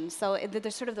conversation? So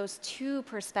there's sort of those 2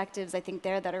 perspectives, I think,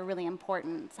 there that are really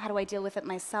important. How do I deal with it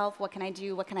myself? What can I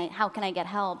do? How can I get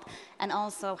help? And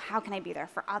also, how can I be there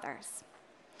for others?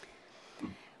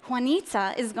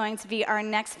 Juanita is going to be our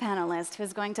next panelist, who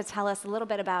is going to tell us a little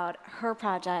bit about her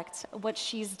project, what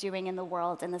she's doing in the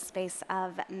world in the space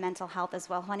of mental health as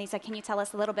well. Juanita, can you tell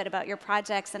us a little bit about your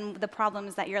projects and the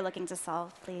problems that you're looking to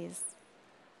solve, please?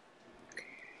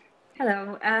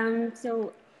 Hello.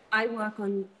 So I work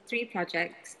on 3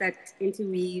 projects that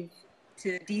interweave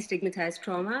to destigmatize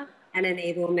trauma and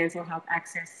enable mental health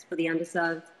access for the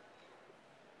underserved.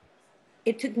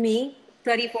 It took me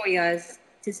 34 years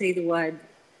to say the word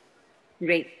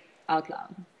rape out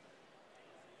loud.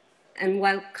 And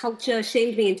while culture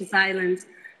shamed me into silence,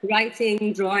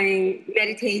 writing, drawing,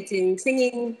 meditating,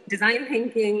 singing, design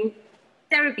thinking,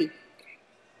 therapy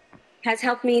has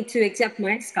helped me to accept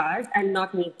my scars and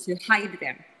not need to hide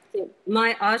them. So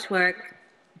my artwork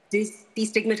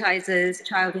destigmatizes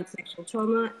childhood sexual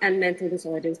trauma and mental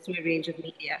disorders through a range of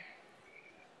media.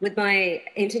 With my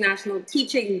international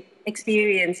teaching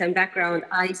experience and background,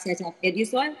 I set up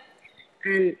eduSOIL,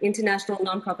 an international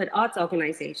nonprofit arts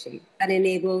organization that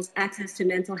enables access to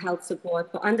mental health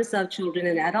support for underserved children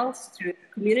and adults through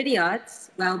community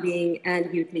arts, well-being,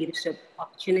 and youth leadership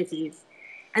opportunities.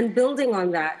 And building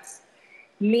on that,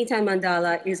 MEtime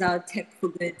Mandala is our tech for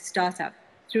good startup,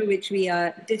 through which we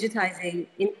are digitizing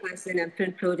in-person and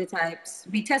print prototypes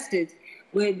we tested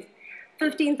with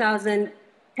 15,000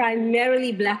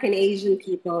 primarily Black and Asian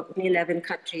people in 11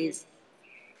 countries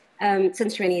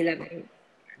since 2011.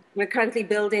 We're currently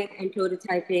building and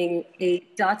prototyping a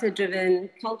data-driven,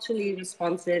 culturally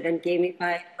responsive, and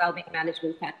gamified well-being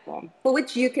management platform, for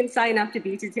which you can sign up to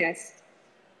beta test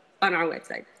on our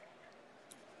website.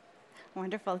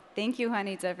 Wonderful. Thank you,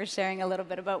 Juanita, for sharing a little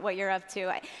bit about what you're up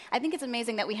to. I think it's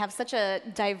amazing that we have such a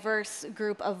diverse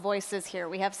group of voices here.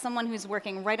 We have someone who's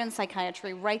working right in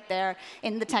psychiatry, right there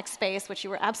in the tech space, which you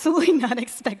were absolutely not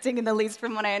expecting in the least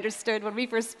from what I understood. When we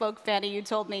first spoke, Fanny, you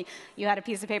told me you had a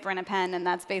piece of paper and a pen, and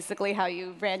that's basically how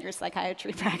you ran your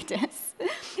psychiatry practice,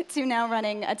 to now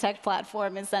running a tech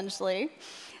platform, essentially.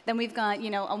 Then we've got, you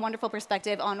know, a wonderful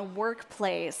perspective on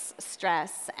workplace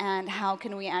stress and how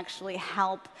can we actually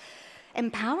help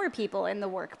empower people in the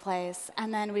workplace.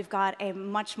 And then we've got a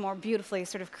much more beautifully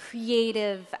sort of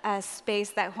creative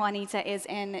space that Juanita is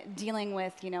in, dealing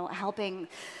with, you know, helping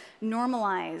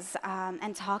normalize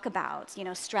and talk about, you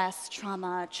know, stress,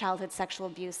 trauma, childhood sexual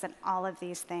abuse, and all of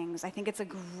these things. I think it's a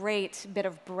great bit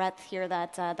of breadth here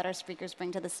that our speakers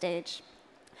bring to the stage.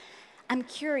 I'm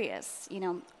curious, you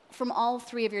know, from all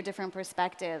 3 of your different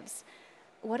perspectives,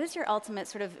 what is your ultimate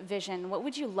sort of vision? What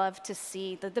would you love to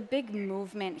see, the big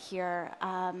movement here,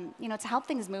 you know, to help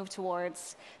things move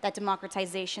towards that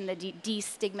democratization, the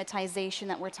destigmatization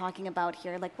that we're talking about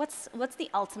here? Like, what's the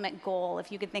ultimate goal?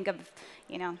 If you could think of,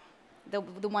 you know, the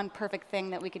one perfect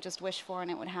thing that we could just wish for and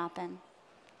it would happen.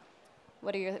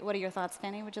 What are your thoughts,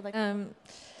 Fanny? Would you like?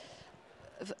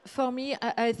 for me,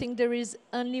 I think there is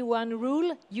only one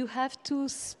rule. You have to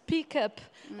speak up.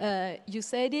 You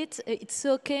said it. It's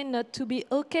okay not to be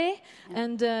okay.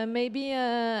 And maybe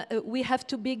we have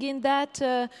to begin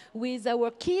that with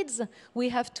our kids. We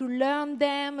have to learn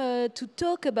them to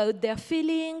talk about their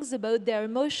feelings, about their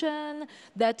emotion,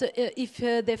 that if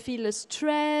they feel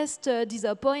stressed,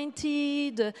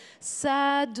 disappointed,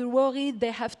 sad, worried,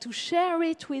 they have to share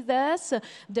it with us.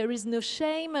 There is no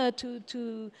shame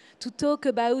to talk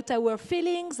about our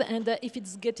feelings, and if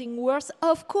it's getting worse,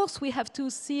 of course we have to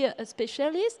see a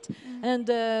specialist. And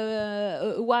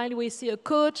while we see a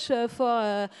coach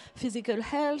for physical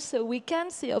health, we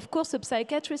can see, of course, a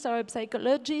psychiatrist or a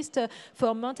psychologist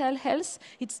for mental health.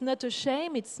 It's not a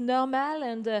shame, it's normal,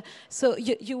 and so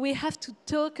we have to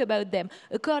talk about them.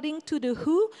 According to the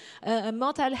WHO,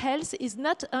 mental health is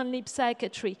not only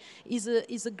psychiatry, is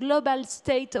a global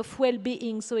state of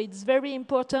well-being, so it's very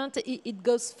important. It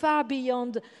goes far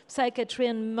beyond psychiatry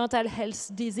and mental health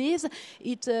disease.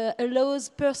 It allows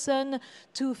person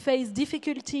to face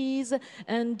difficulties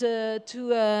and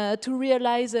to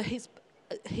realize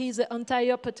his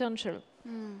entire potential.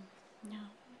 Yeah.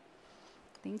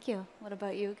 Thank you. What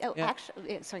about you? Oh, Yeah.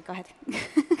 actually, sorry, go ahead.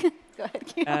 Go ahead,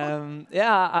 Guillaume.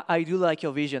 Yeah, I do like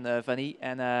your vision, Fanny,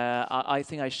 and I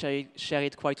think I share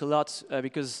it quite a lot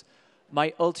because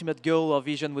my ultimate goal or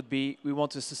vision would be we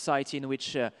want a society in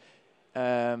which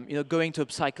going to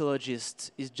a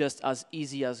psychologist is just as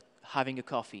easy as having a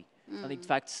coffee. And in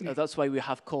fact, that's why we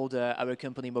have called our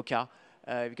company Moka,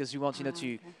 because we want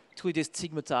to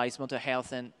destigmatize mental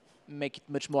health and make it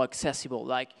much more accessible.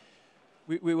 Like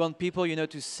we want people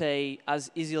to say as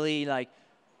easily like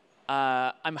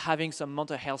I'm having some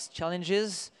mental health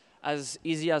challenges as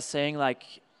easy as saying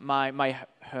like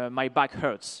my back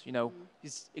hurts.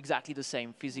 It's exactly the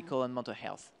same, physical and mental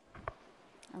health.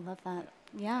 I love that.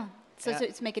 Yeah. So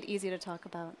to make it easier to talk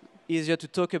about. Easier to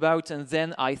talk about, and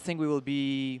then I think it will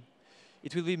be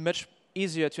much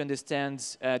easier to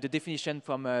understand the definition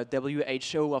from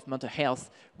WHO of mental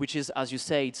health, which is, as you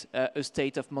said, a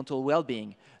state of mental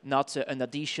well-being, not an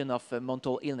addition of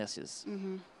mental illnesses.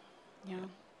 Mm-hmm. Yeah,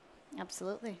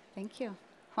 absolutely. Thank you.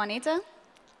 Juanita?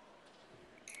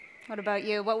 What about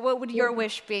you? What would your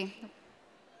wish be?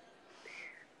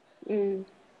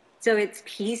 So it's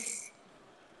peace,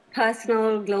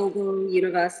 personal, global,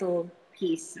 universal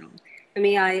peace. So for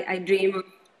me, I dream of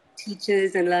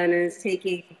teachers and learners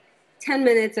taking 10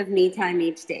 minutes of me time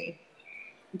each day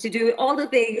to do all the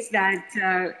things that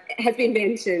has been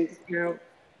mentioned,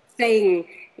 saying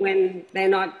when they're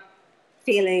not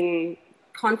feeling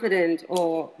confident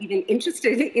or even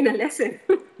interested in a lesson,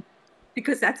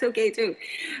 because that's okay too.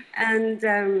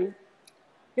 And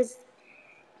just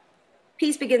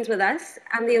peace begins with us,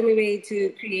 and the only way to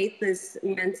create this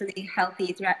mentally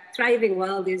healthy, thriving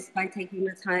world is by taking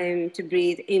the time to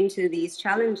breathe into these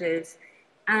challenges.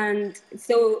 And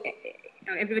so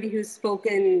everybody who's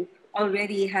spoken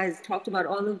already has talked about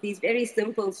all of these very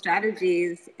simple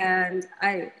strategies, and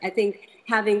I think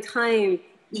having time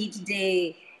each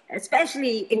day,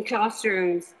 especially in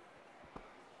classrooms,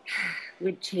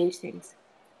 would change things.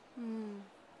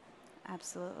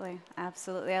 Absolutely,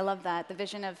 absolutely. I love that, the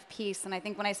vision of peace. And I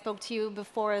think when I spoke to you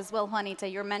before as well, Juanita,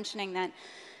 you're mentioning that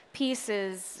peace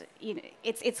is,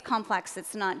 it's complex.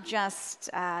 It's not just,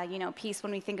 peace.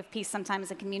 When we think of peace, sometimes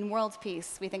it can mean world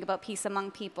peace. We think about peace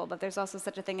among people, but there's also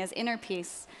such a thing as inner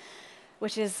peace,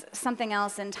 which is something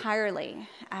else entirely.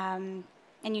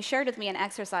 And you shared with me an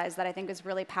exercise that I think is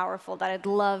really powerful that I'd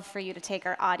love for you to take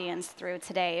our audience through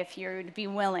today, if you'd be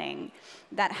willing,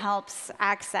 that helps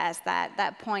access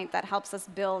that point, that helps us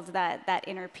build that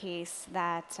inner peace,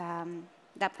 that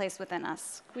place within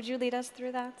us. Would you lead us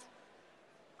through that?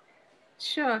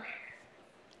 Sure.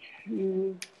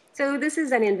 So this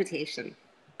is an invitation.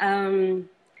 And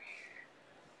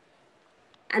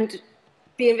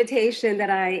the invitation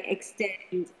that I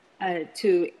extend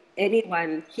to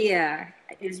anyone here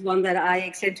is one that I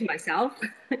extend to myself,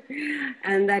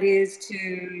 and that is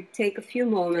to take a few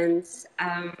moments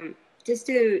just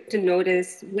to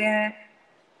notice where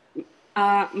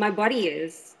my body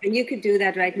is. And you could do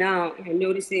that right now,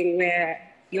 noticing where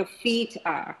your feet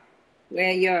are,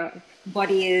 where your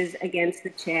body is against the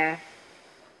chair,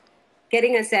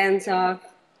 getting a sense of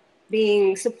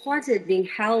being supported, being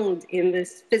held in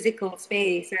this physical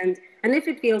space. And if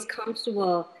it feels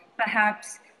comfortable,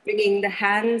 perhaps bringing your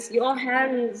hands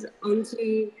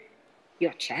onto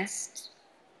your chest,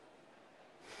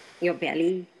 your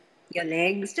belly, your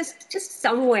legs, just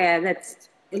somewhere that's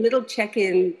a little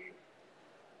check-in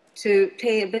to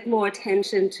pay a bit more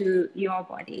attention to your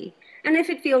body. And if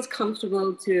it feels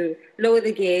comfortable to lower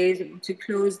the gaze, to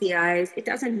close the eyes, it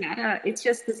doesn't matter. It's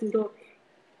just this little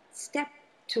step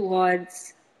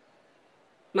towards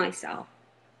myself.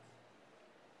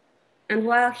 And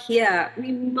while here,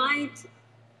 we might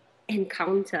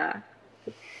encounter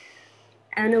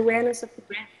an awareness of the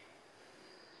breath.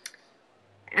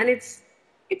 And it's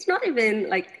not even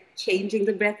like changing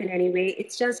the breath in any way.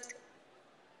 It's just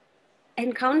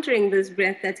encountering this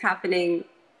breath that's happening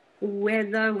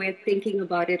whether we're thinking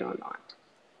about it or not.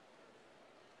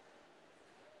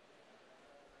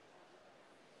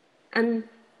 And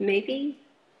maybe,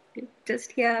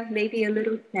 just here, maybe a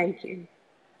little thank you.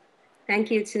 Thank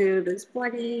you to this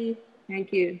body.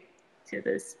 Thank you to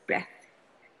this breath.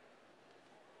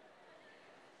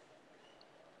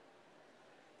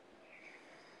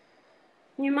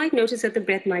 You might notice that the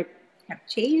breath might have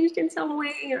changed in some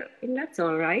way, and that's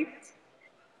all right.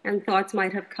 And thoughts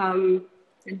might have come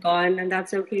and gone, and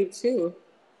that's okay too.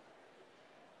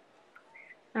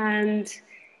 And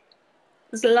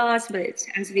this last bit,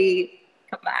 as we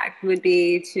come back, would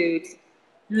be to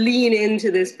lean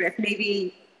into this breath,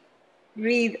 maybe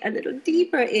breathe a little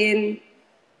deeper in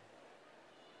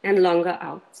and longer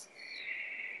out.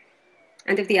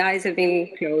 And if the eyes have been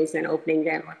closed, then opening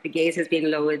them. Or if the gaze has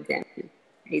been lowered, then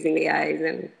raising the eyes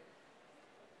and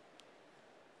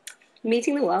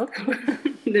meeting the world,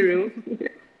 the room.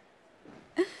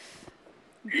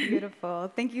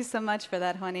 Beautiful. Thank you so much for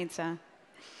that, Juanita.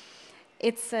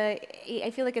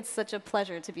 I feel like it's such a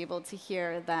pleasure to be able to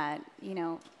hear that,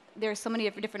 there are so many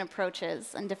different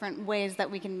approaches and different ways that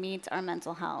we can meet our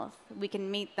mental health. We can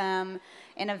meet them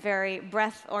in a very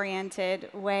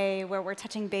breath-oriented way where we're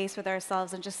touching base with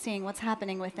ourselves and just seeing what's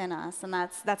happening within us. And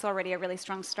that's already a really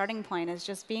strong starting point, is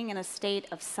just being in a state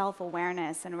of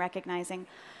self-awareness and recognizing,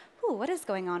 ooh, what is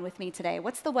going on with me today?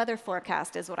 What's the weather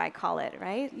forecast is what I call it,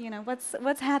 right?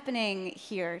 What's happening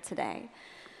here today?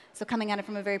 So coming at it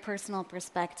from a very personal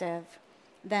perspective,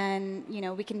 then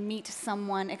we can meet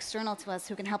someone external to us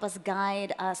who can help us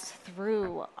guide us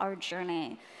through our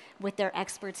journey with their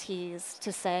expertise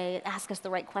to ask us the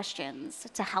right questions,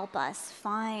 to help us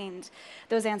find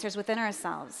those answers within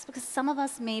ourselves. Because some of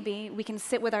us, maybe, we can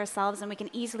sit with ourselves and we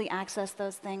can easily access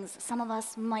those things. Some of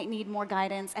us might need more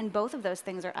guidance, and both of those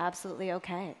things are absolutely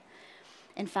okay.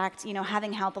 In fact,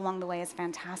 having help along the way is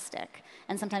fantastic.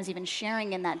 And sometimes even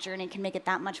sharing in that journey can make it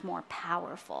that much more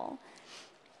powerful.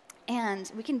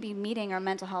 And we can be meeting our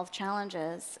mental health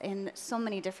challenges in so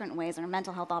many different ways, and our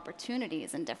mental health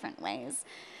opportunities in different ways.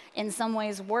 In some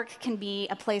ways, work can be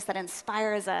a place that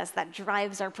inspires us, that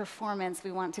drives our performance.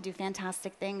 We want to do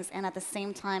fantastic things. And at the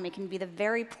same time, it can be the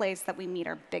very place that we meet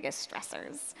our biggest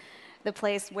stressors. The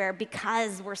place where,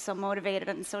 because we're so motivated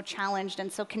and so challenged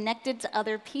and so connected to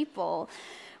other people,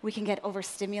 we can get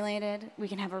overstimulated, we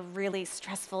can have a really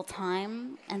stressful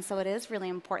time. And so it is really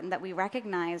important that we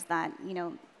recognize that,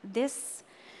 this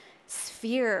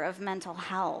sphere of mental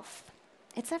health,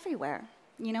 it's everywhere.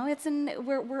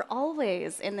 We're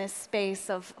always in this space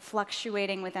of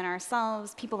fluctuating within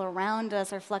ourselves. People around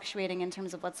us are fluctuating in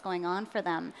terms of what's going on for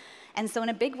them. And so in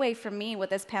a big way for me,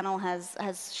 what this panel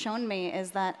has shown me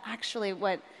is that actually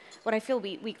what I feel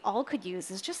we all could use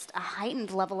is just a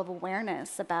heightened level of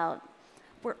awareness about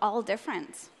we're all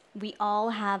different. We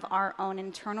all have our own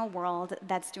internal world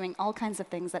that's doing all kinds of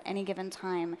things at any given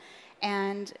time.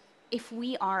 And if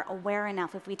we are aware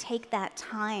enough, if we take that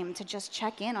time to just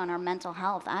check in on our mental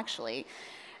health, actually,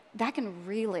 that can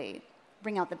really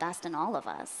bring out the best in all of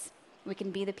us. We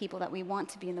can be the people that we want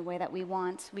to be in the way that we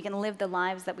want. We can live the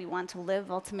lives that we want to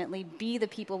live, ultimately be the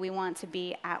people we want to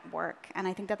be at work. And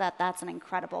I think that's an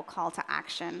incredible call to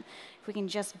action. If we can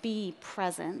just be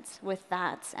present with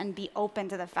that and be open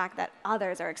to the fact that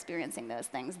others are experiencing those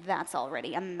things, that's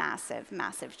already a massive,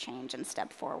 massive change and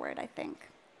step forward, I think.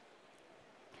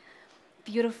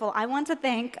 Beautiful. I want to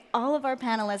thank all of our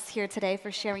panelists here today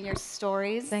for sharing your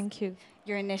stories. Thank you.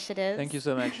 Your initiatives. Thank you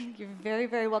so much. You're very,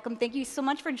 very welcome. Thank you so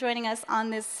much for joining us on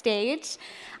this stage.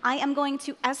 I am going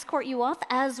to escort you off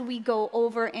as we go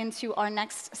over into our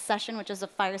next session, which is a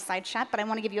fireside chat. But I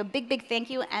want to give you a big, big thank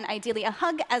you and ideally a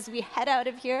hug as we head out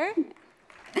of here.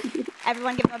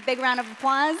 Everyone give them a big round of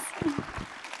applause. And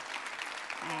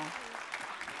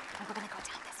we're going to go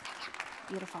down this way. Yeah.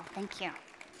 Beautiful. Thank you.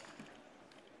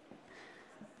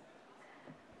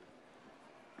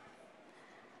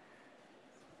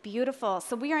 Beautiful.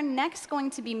 So we are next going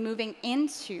to be moving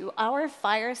into our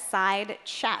fireside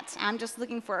chat. I'm just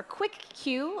looking for a quick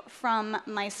cue from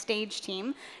my stage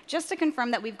team, just to confirm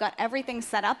that we've got everything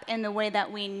set up in the way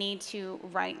that we need to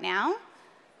right now.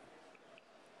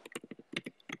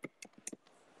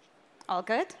 All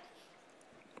good?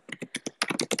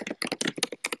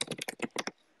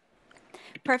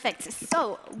 Perfect.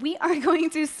 So we are going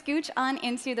to scooch on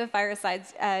into the fireside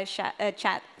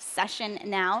chat session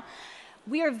now.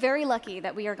 We are very lucky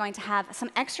that we are going to have some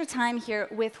extra time here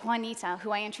with Juanita, who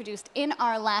I introduced in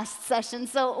our last session.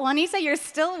 So Juanita, you're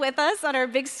still with us on our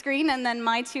big screen and then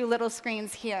my two little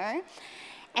screens here.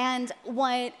 And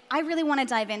what I really want to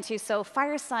dive into, so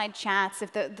fireside chats,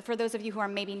 for those of you who are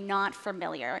maybe not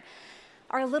familiar,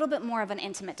 are a little bit more of an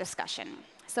intimate discussion.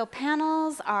 So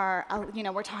panels are,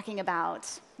 we're talking about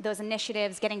those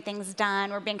initiatives, getting things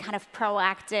done, we're being kind of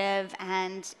proactive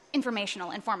and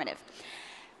informational, informative.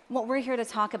 What we're here to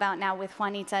talk about now with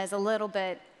Juanita is a little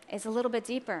bit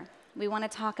deeper. We want to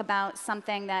talk about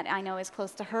something that I know is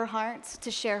close to her heart,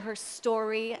 to share her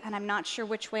story, and I'm not sure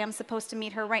which way I'm supposed to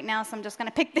meet her right now, so I'm just going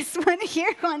to pick this one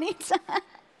here, Juanita.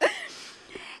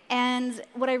 And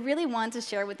what I really want to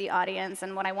share with the audience,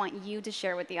 and what I want you to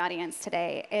share with the audience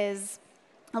today, is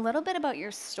a little bit about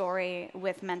your story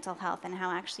with mental health and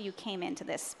how actually you came into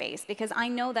this space. Because I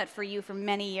know that for you, for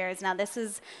many years now,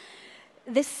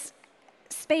 this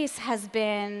space has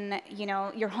been,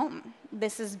 your home.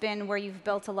 This has been where you've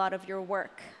built a lot of your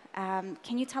work.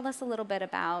 Can you tell us a little bit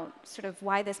about sort of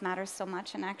why this matters so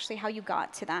much and actually how you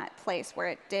got to that place where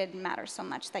it did matter so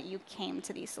much that you came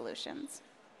to these solutions?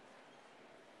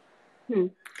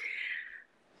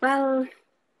 Well,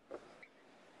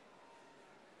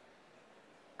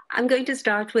 I'm going to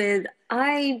start with,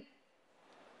 I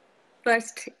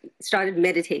first started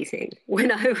meditating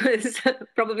when I was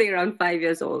probably around 5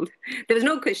 years old. There was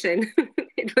no cushion.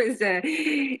 It was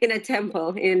in a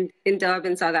temple in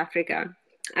Durban, South Africa.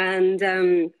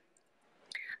 And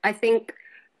I think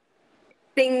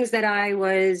things that I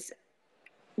was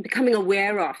becoming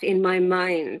aware of in my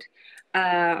mind,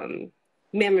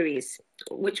 memories,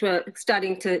 which were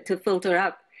starting to filter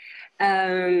up,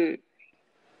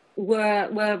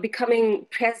 were becoming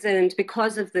present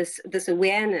because of this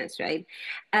awareness, right?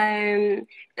 And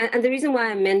the reason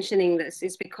why I'm mentioning this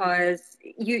is because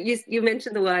you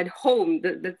mentioned the word home,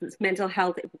 this mental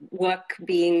health work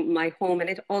being my home, and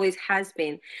it always has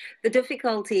been. The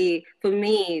difficulty for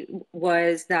me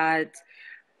was that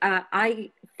I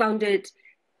found it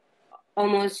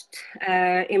almost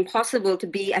impossible to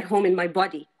be at home in my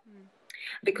body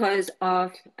because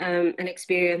of an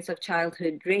experience of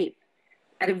childhood rape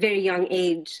at a very young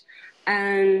age.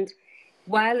 And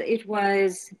while it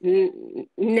was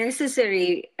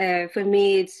necessary for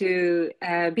me to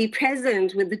be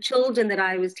present with the children that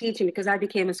I was teaching, because I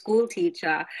became a school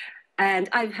teacher, and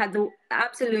I've had the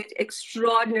absolute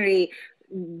extraordinary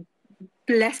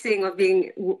blessing of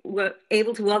being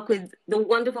able to work with the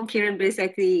wonderful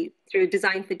Qare through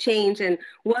Design for Change, and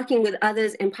working with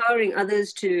others, empowering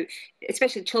others to,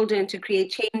 especially children, to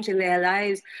create change in their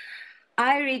lives.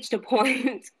 I reached a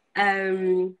point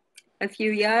a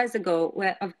few years ago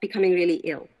of becoming really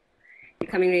ill,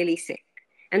 becoming really sick,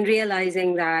 and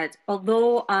realizing that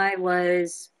although I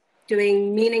was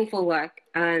doing meaningful work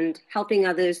and helping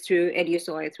others through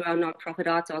eduSOIL, through our nonprofit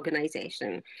arts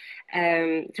organization,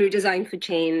 through Design for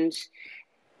Change,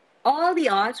 all the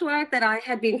artwork that I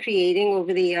had been creating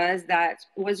over the years that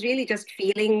was really just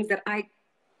feelings that I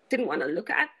didn't want to look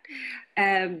at,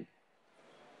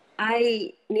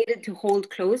 I needed to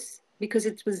hold close because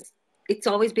it's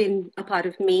always been a part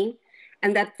of me.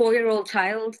 And that 4-year-old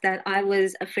child that I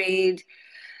was afraid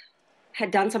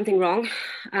had done something wrong,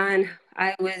 and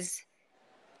I was,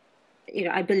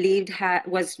 I believed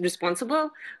was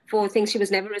responsible for things she was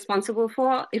never responsible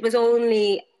for. It was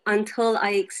only until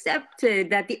I accepted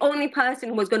that the only person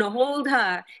who was going to hold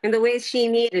her in the way she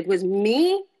needed was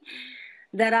me,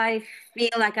 that I feel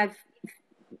like I've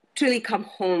truly come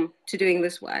home to doing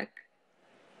this work.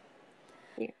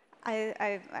 Yeah.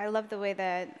 I love the way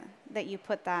that you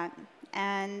put that.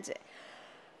 And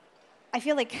I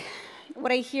feel like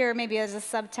what I hear maybe as a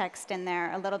subtext in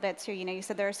there a little bit too, you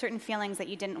said there are certain feelings that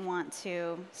you didn't want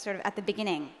to sort of at the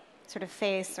beginning sort of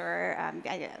face, or,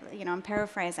 I'm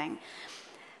paraphrasing.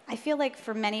 I feel like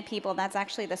for many people that's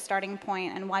actually the starting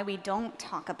point and why we don't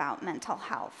talk about mental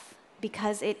health,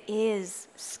 because it is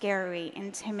scary,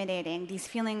 intimidating. These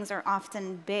feelings are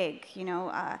often big,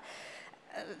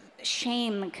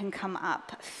 shame can come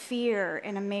up, fear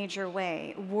in a major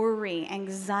way, worry,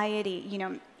 anxiety,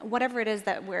 whatever it is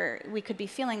that we could be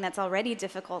feeling that's already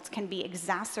difficult can be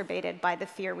exacerbated by the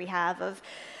fear we have of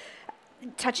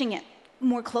touching it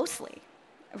more closely,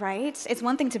 right? It's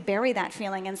one thing to bury that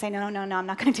feeling and say, no, I'm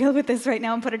not going to deal with this right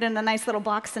now, and put it in a nice little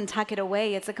box and tuck it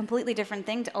away. It's a completely different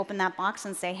thing to open that box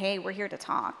and say, hey, we're here to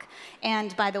talk.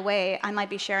 And by the way, I might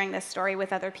be sharing this story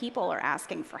with other people or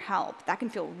asking for help. That can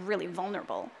feel really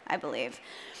vulnerable, I believe.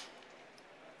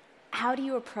 How do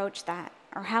you approach that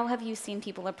Or how have you seen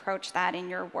people approach that in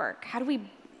your work? How do we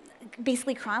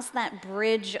basically cross that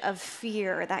bridge of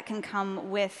fear that can come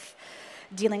with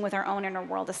dealing with our own inner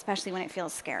world, especially when it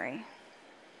feels scary?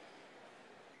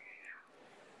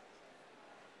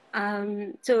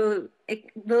 So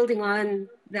building on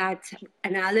that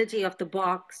analogy of the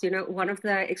box, you know, one of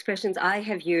the expressions I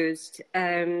have used,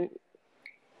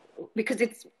 because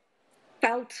it's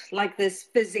felt like this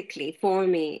physically for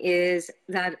me, is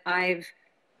that I've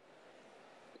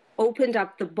opened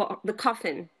up the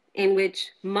coffin in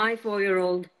which my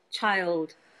 4-year-old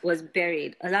child was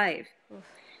buried alive. Oof.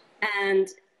 And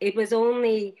it was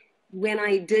only when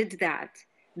I did that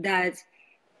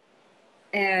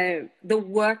the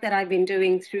work that I've been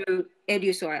doing through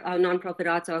eduSOIL, our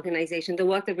nonprofit arts organization, the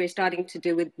work that we're starting to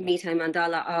do with MEtime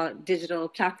Mandala, our digital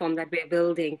platform that we're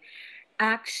building,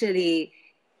 actually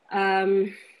has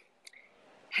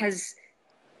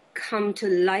come to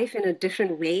life in a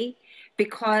different way.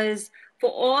 Because for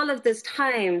all of this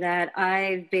time that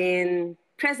I've been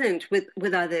present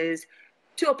with others,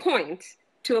 to a point,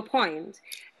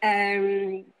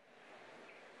 I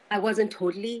wasn't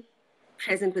totally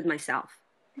present with myself.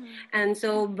 And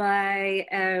so by,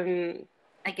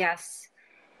 I guess,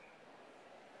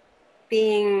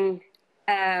 being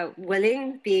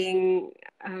willing, being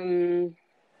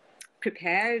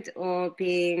prepared, or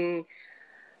being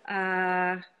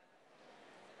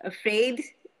afraid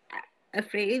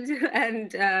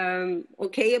and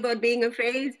okay about being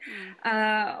afraid,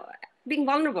 being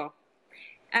vulnerable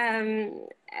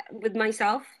with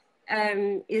myself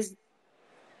is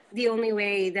the only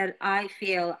way that I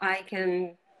feel I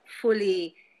can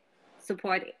fully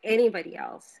support anybody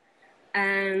else.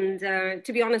 And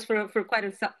to be honest, for quite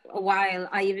a while,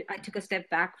 I took a step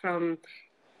back from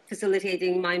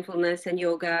facilitating mindfulness and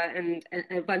yoga and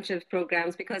a bunch of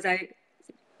programs, because I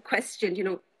questioned, you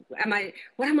know,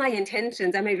 what are my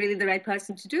intentions? Am I really the right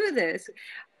person to do this?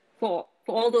 For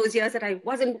all those years that I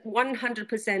wasn't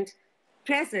 100%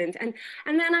 present. And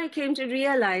then I came to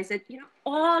realize that, you know,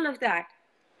 all of that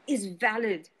is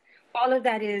valid. All of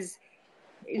that is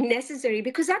necessary,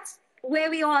 because that's where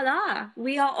we all are.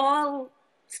 We are all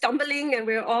stumbling and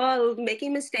we're all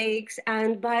making mistakes.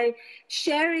 And by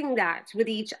sharing that with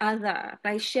each other,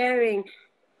 by sharing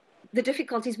the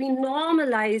difficulties, we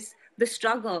normalize the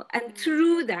struggle. And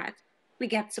through that, we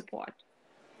get support.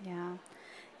 Yeah.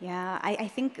 Yeah, I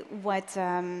think what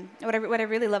I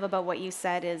really love about what you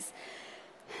said is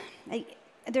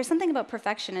there's something about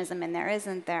perfectionism in there,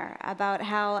 isn't there? About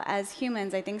how, as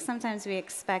humans, I think sometimes we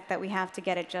expect that we have to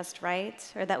get it just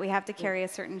right, or that we have to carry a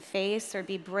certain face, or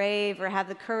be brave, or have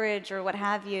the courage, or what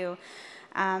have you.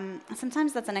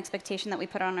 Sometimes that's an expectation that we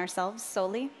put on ourselves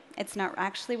solely. It's not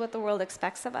actually what the world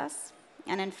expects of us.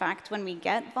 And in fact, when we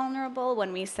get vulnerable,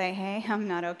 when we say, hey, I'm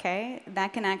not okay,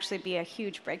 that can actually be a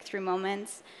huge breakthrough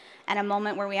moment, and a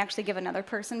moment where we actually give another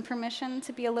person permission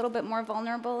to be a little bit more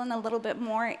vulnerable and a little bit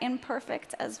more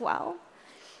imperfect as well.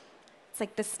 It's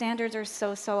like the standards are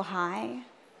so, so high,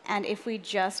 and if we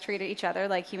just treat each other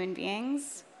like human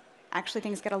beings, actually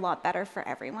things get a lot better for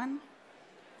everyone.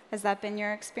 Has that been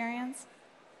your experience?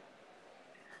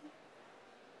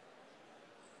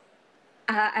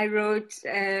 I wrote,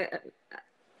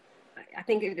 I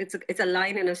think it's a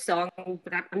line in a song,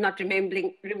 but I'm not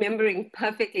remembering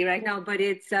perfectly right now. But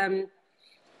it's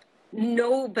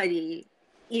nobody,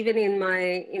 even in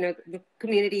my, you know, the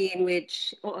community in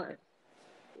which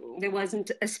there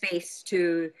wasn't a space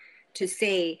to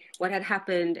say what had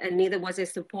happened, and neither was there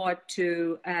support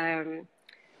to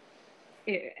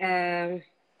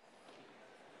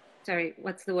sorry,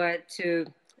 what's the word, to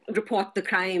report the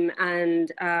crime,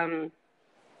 and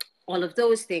all of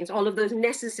those things, all of those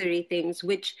necessary things,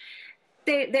 which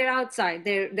they're outside,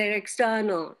 they're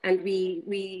external, and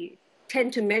we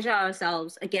tend to measure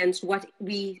ourselves against what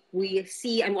we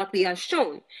see and what we are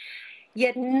shown.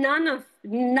 Yet none of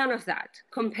that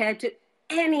compared to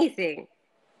anything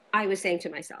I was saying to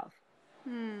myself.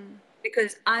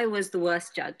 Because I was the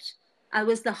worst judge. I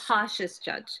was the harshest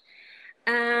judge.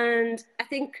 And I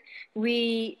think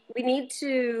we need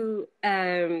to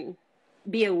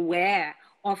be aware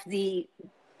of the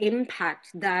impact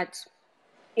that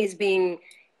is being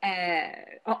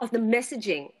of the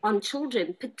messaging on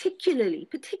children, particularly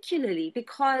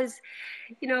because,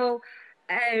 you know,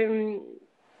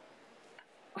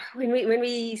 when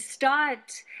we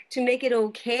start to make it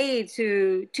okay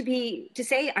to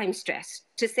say I'm stressed,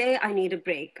 to say I need a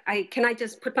break, can I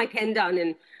just put my pen down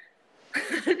and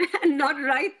and not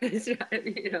write this,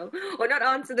 you know, or not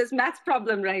answer this math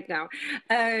problem right now.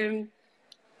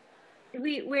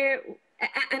 We're,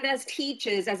 and as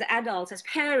teachers, as adults, as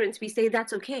parents, we say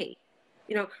that's okay.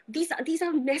 these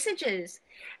are messages,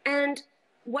 and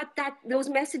what those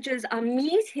messages are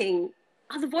meeting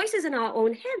are the voices in our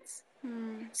own heads.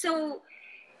 So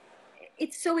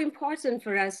it's so important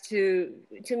for us to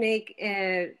make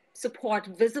support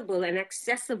visible and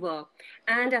accessible,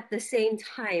 and at the same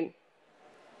time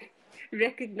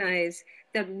recognize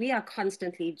that we are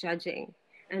constantly judging,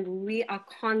 and we are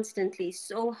constantly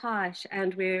so harsh,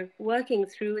 and we're working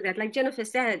through that. Like Jennifer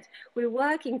said, we're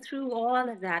working through all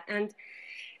of that, and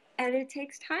it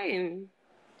takes time.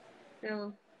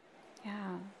 So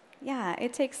yeah,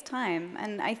 it takes time,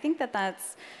 and I think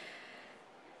that's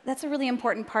a really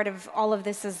important part of all of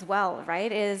this as well,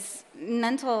 right? Is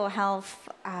mental health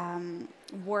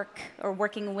work, or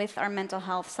working with our mental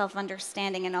health,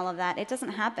 self-understanding and all of that. It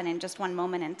doesn't happen in just one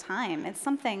moment in time. It's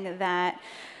something that,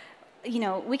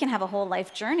 we can have a whole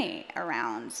life journey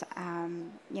around.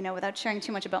 Without sharing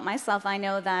too much about myself, I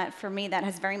know that for me that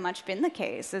has very much been the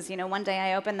case. Is, one day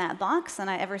I opened that box, and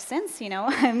ever since,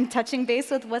 I'm touching base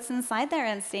with what's inside there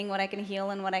and seeing what I can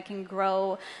heal and what I can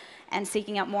grow, and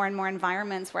seeking out more and more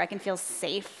environments where I can feel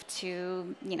safe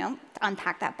to,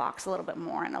 unpack that box a little bit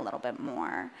more and a little bit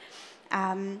more.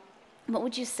 What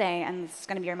would you say, and this is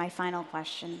going to be my final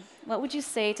question, what would you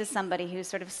say to somebody who's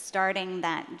sort of starting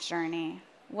that journey?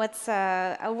 What's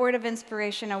a word of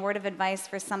inspiration, a word of advice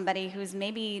for somebody who's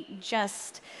maybe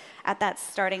just at that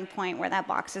starting point where that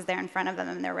box is there in front of them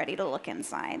and they're ready to look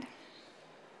inside?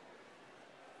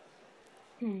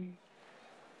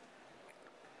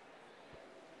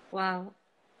 Wow.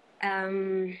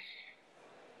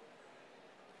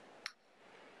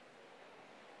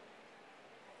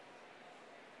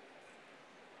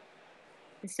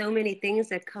 There's so many things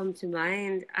that come to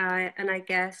mind, and I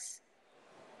guess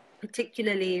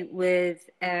particularly with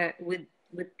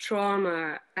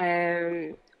trauma,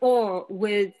 or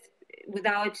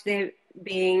without there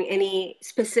being any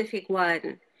specific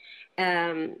one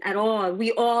at all.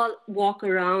 We all walk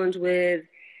around with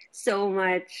so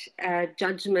much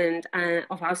judgment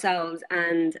of ourselves,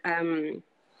 and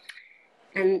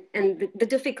the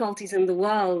difficulties in the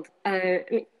world.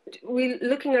 We're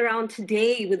looking around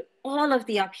today with all of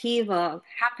the upheaval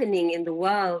happening in the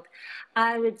world.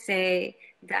 I would say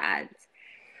that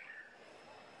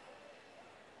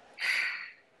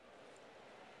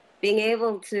being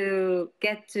able to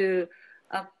get to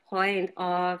a point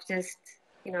of just,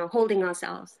 holding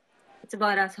ourselves. It's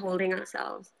about us holding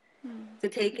ourselves. So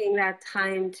taking that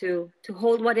time to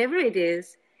hold whatever it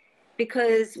is,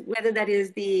 because whether that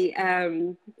is the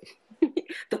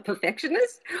the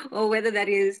perfectionist, or whether that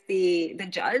is the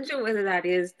judge, or whether that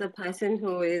is the person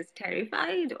who is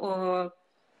terrified or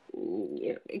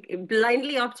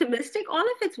blindly optimistic, all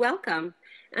of it's welcome,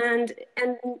 and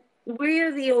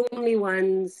we're the only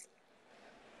ones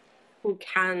who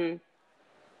can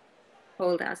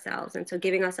hold ourselves, and so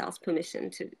giving ourselves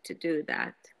permission to do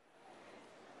that.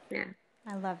 Yeah.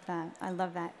 I love that. I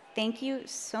love that. Thank you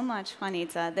so much,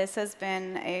 Juanita. This has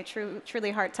been a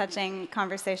truly heart-touching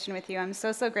conversation with you. I'm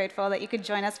so grateful that you could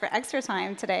join us for extra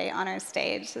time today on our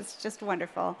stage. It's just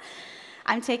wonderful.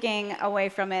 I'm taking away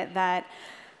from it that,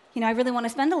 I really want to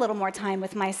spend a little more time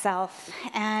with myself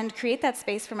and create that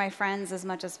space for my friends as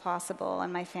much as possible,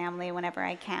 and my family whenever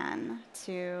I can,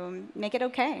 to make it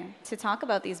okay to talk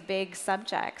about these big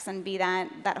subjects and be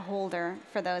that holder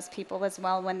for those people as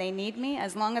well when they need me,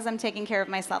 as long as I'm taking care of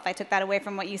myself. I took that away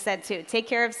from what you said too. Take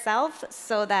care of self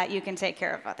so that you can take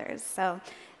care of others. So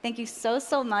thank you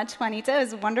so much, Juanita. It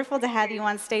was wonderful to have you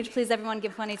on stage. Please, everyone,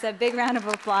 give Juanita a big round of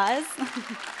applause.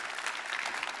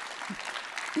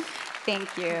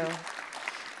 Thank you.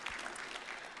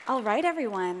 All right,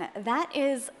 everyone. That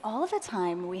is all the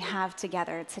time we have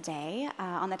together today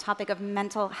on the topic of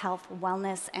mental health,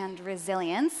 wellness, and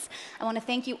resilience. I want to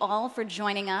thank you all for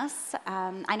joining us.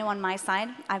 I know on my side,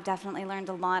 I've definitely learned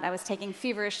a lot. I was taking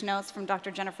feverish notes from Dr.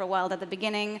 Jennifer Wild at the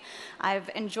beginning. I've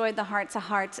enjoyed the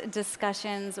heart-to-heart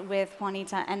discussions with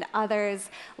Juanita and others,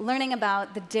 learning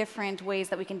about the different ways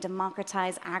that we can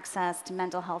democratize access to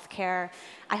mental health care.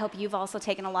 I hope you've also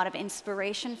taken a lot of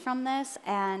inspiration from this,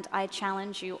 and I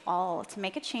challenge you all to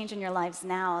make a change in your lives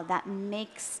now that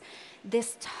makes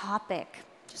this topic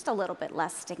just a little bit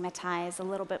less stigmatized, a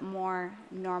little bit more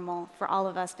normal for all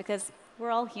of us, because we're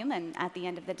all human at the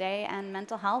end of the day, and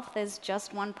mental health is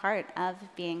just one part of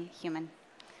being human.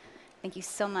 Thank you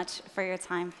so much for your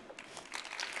time.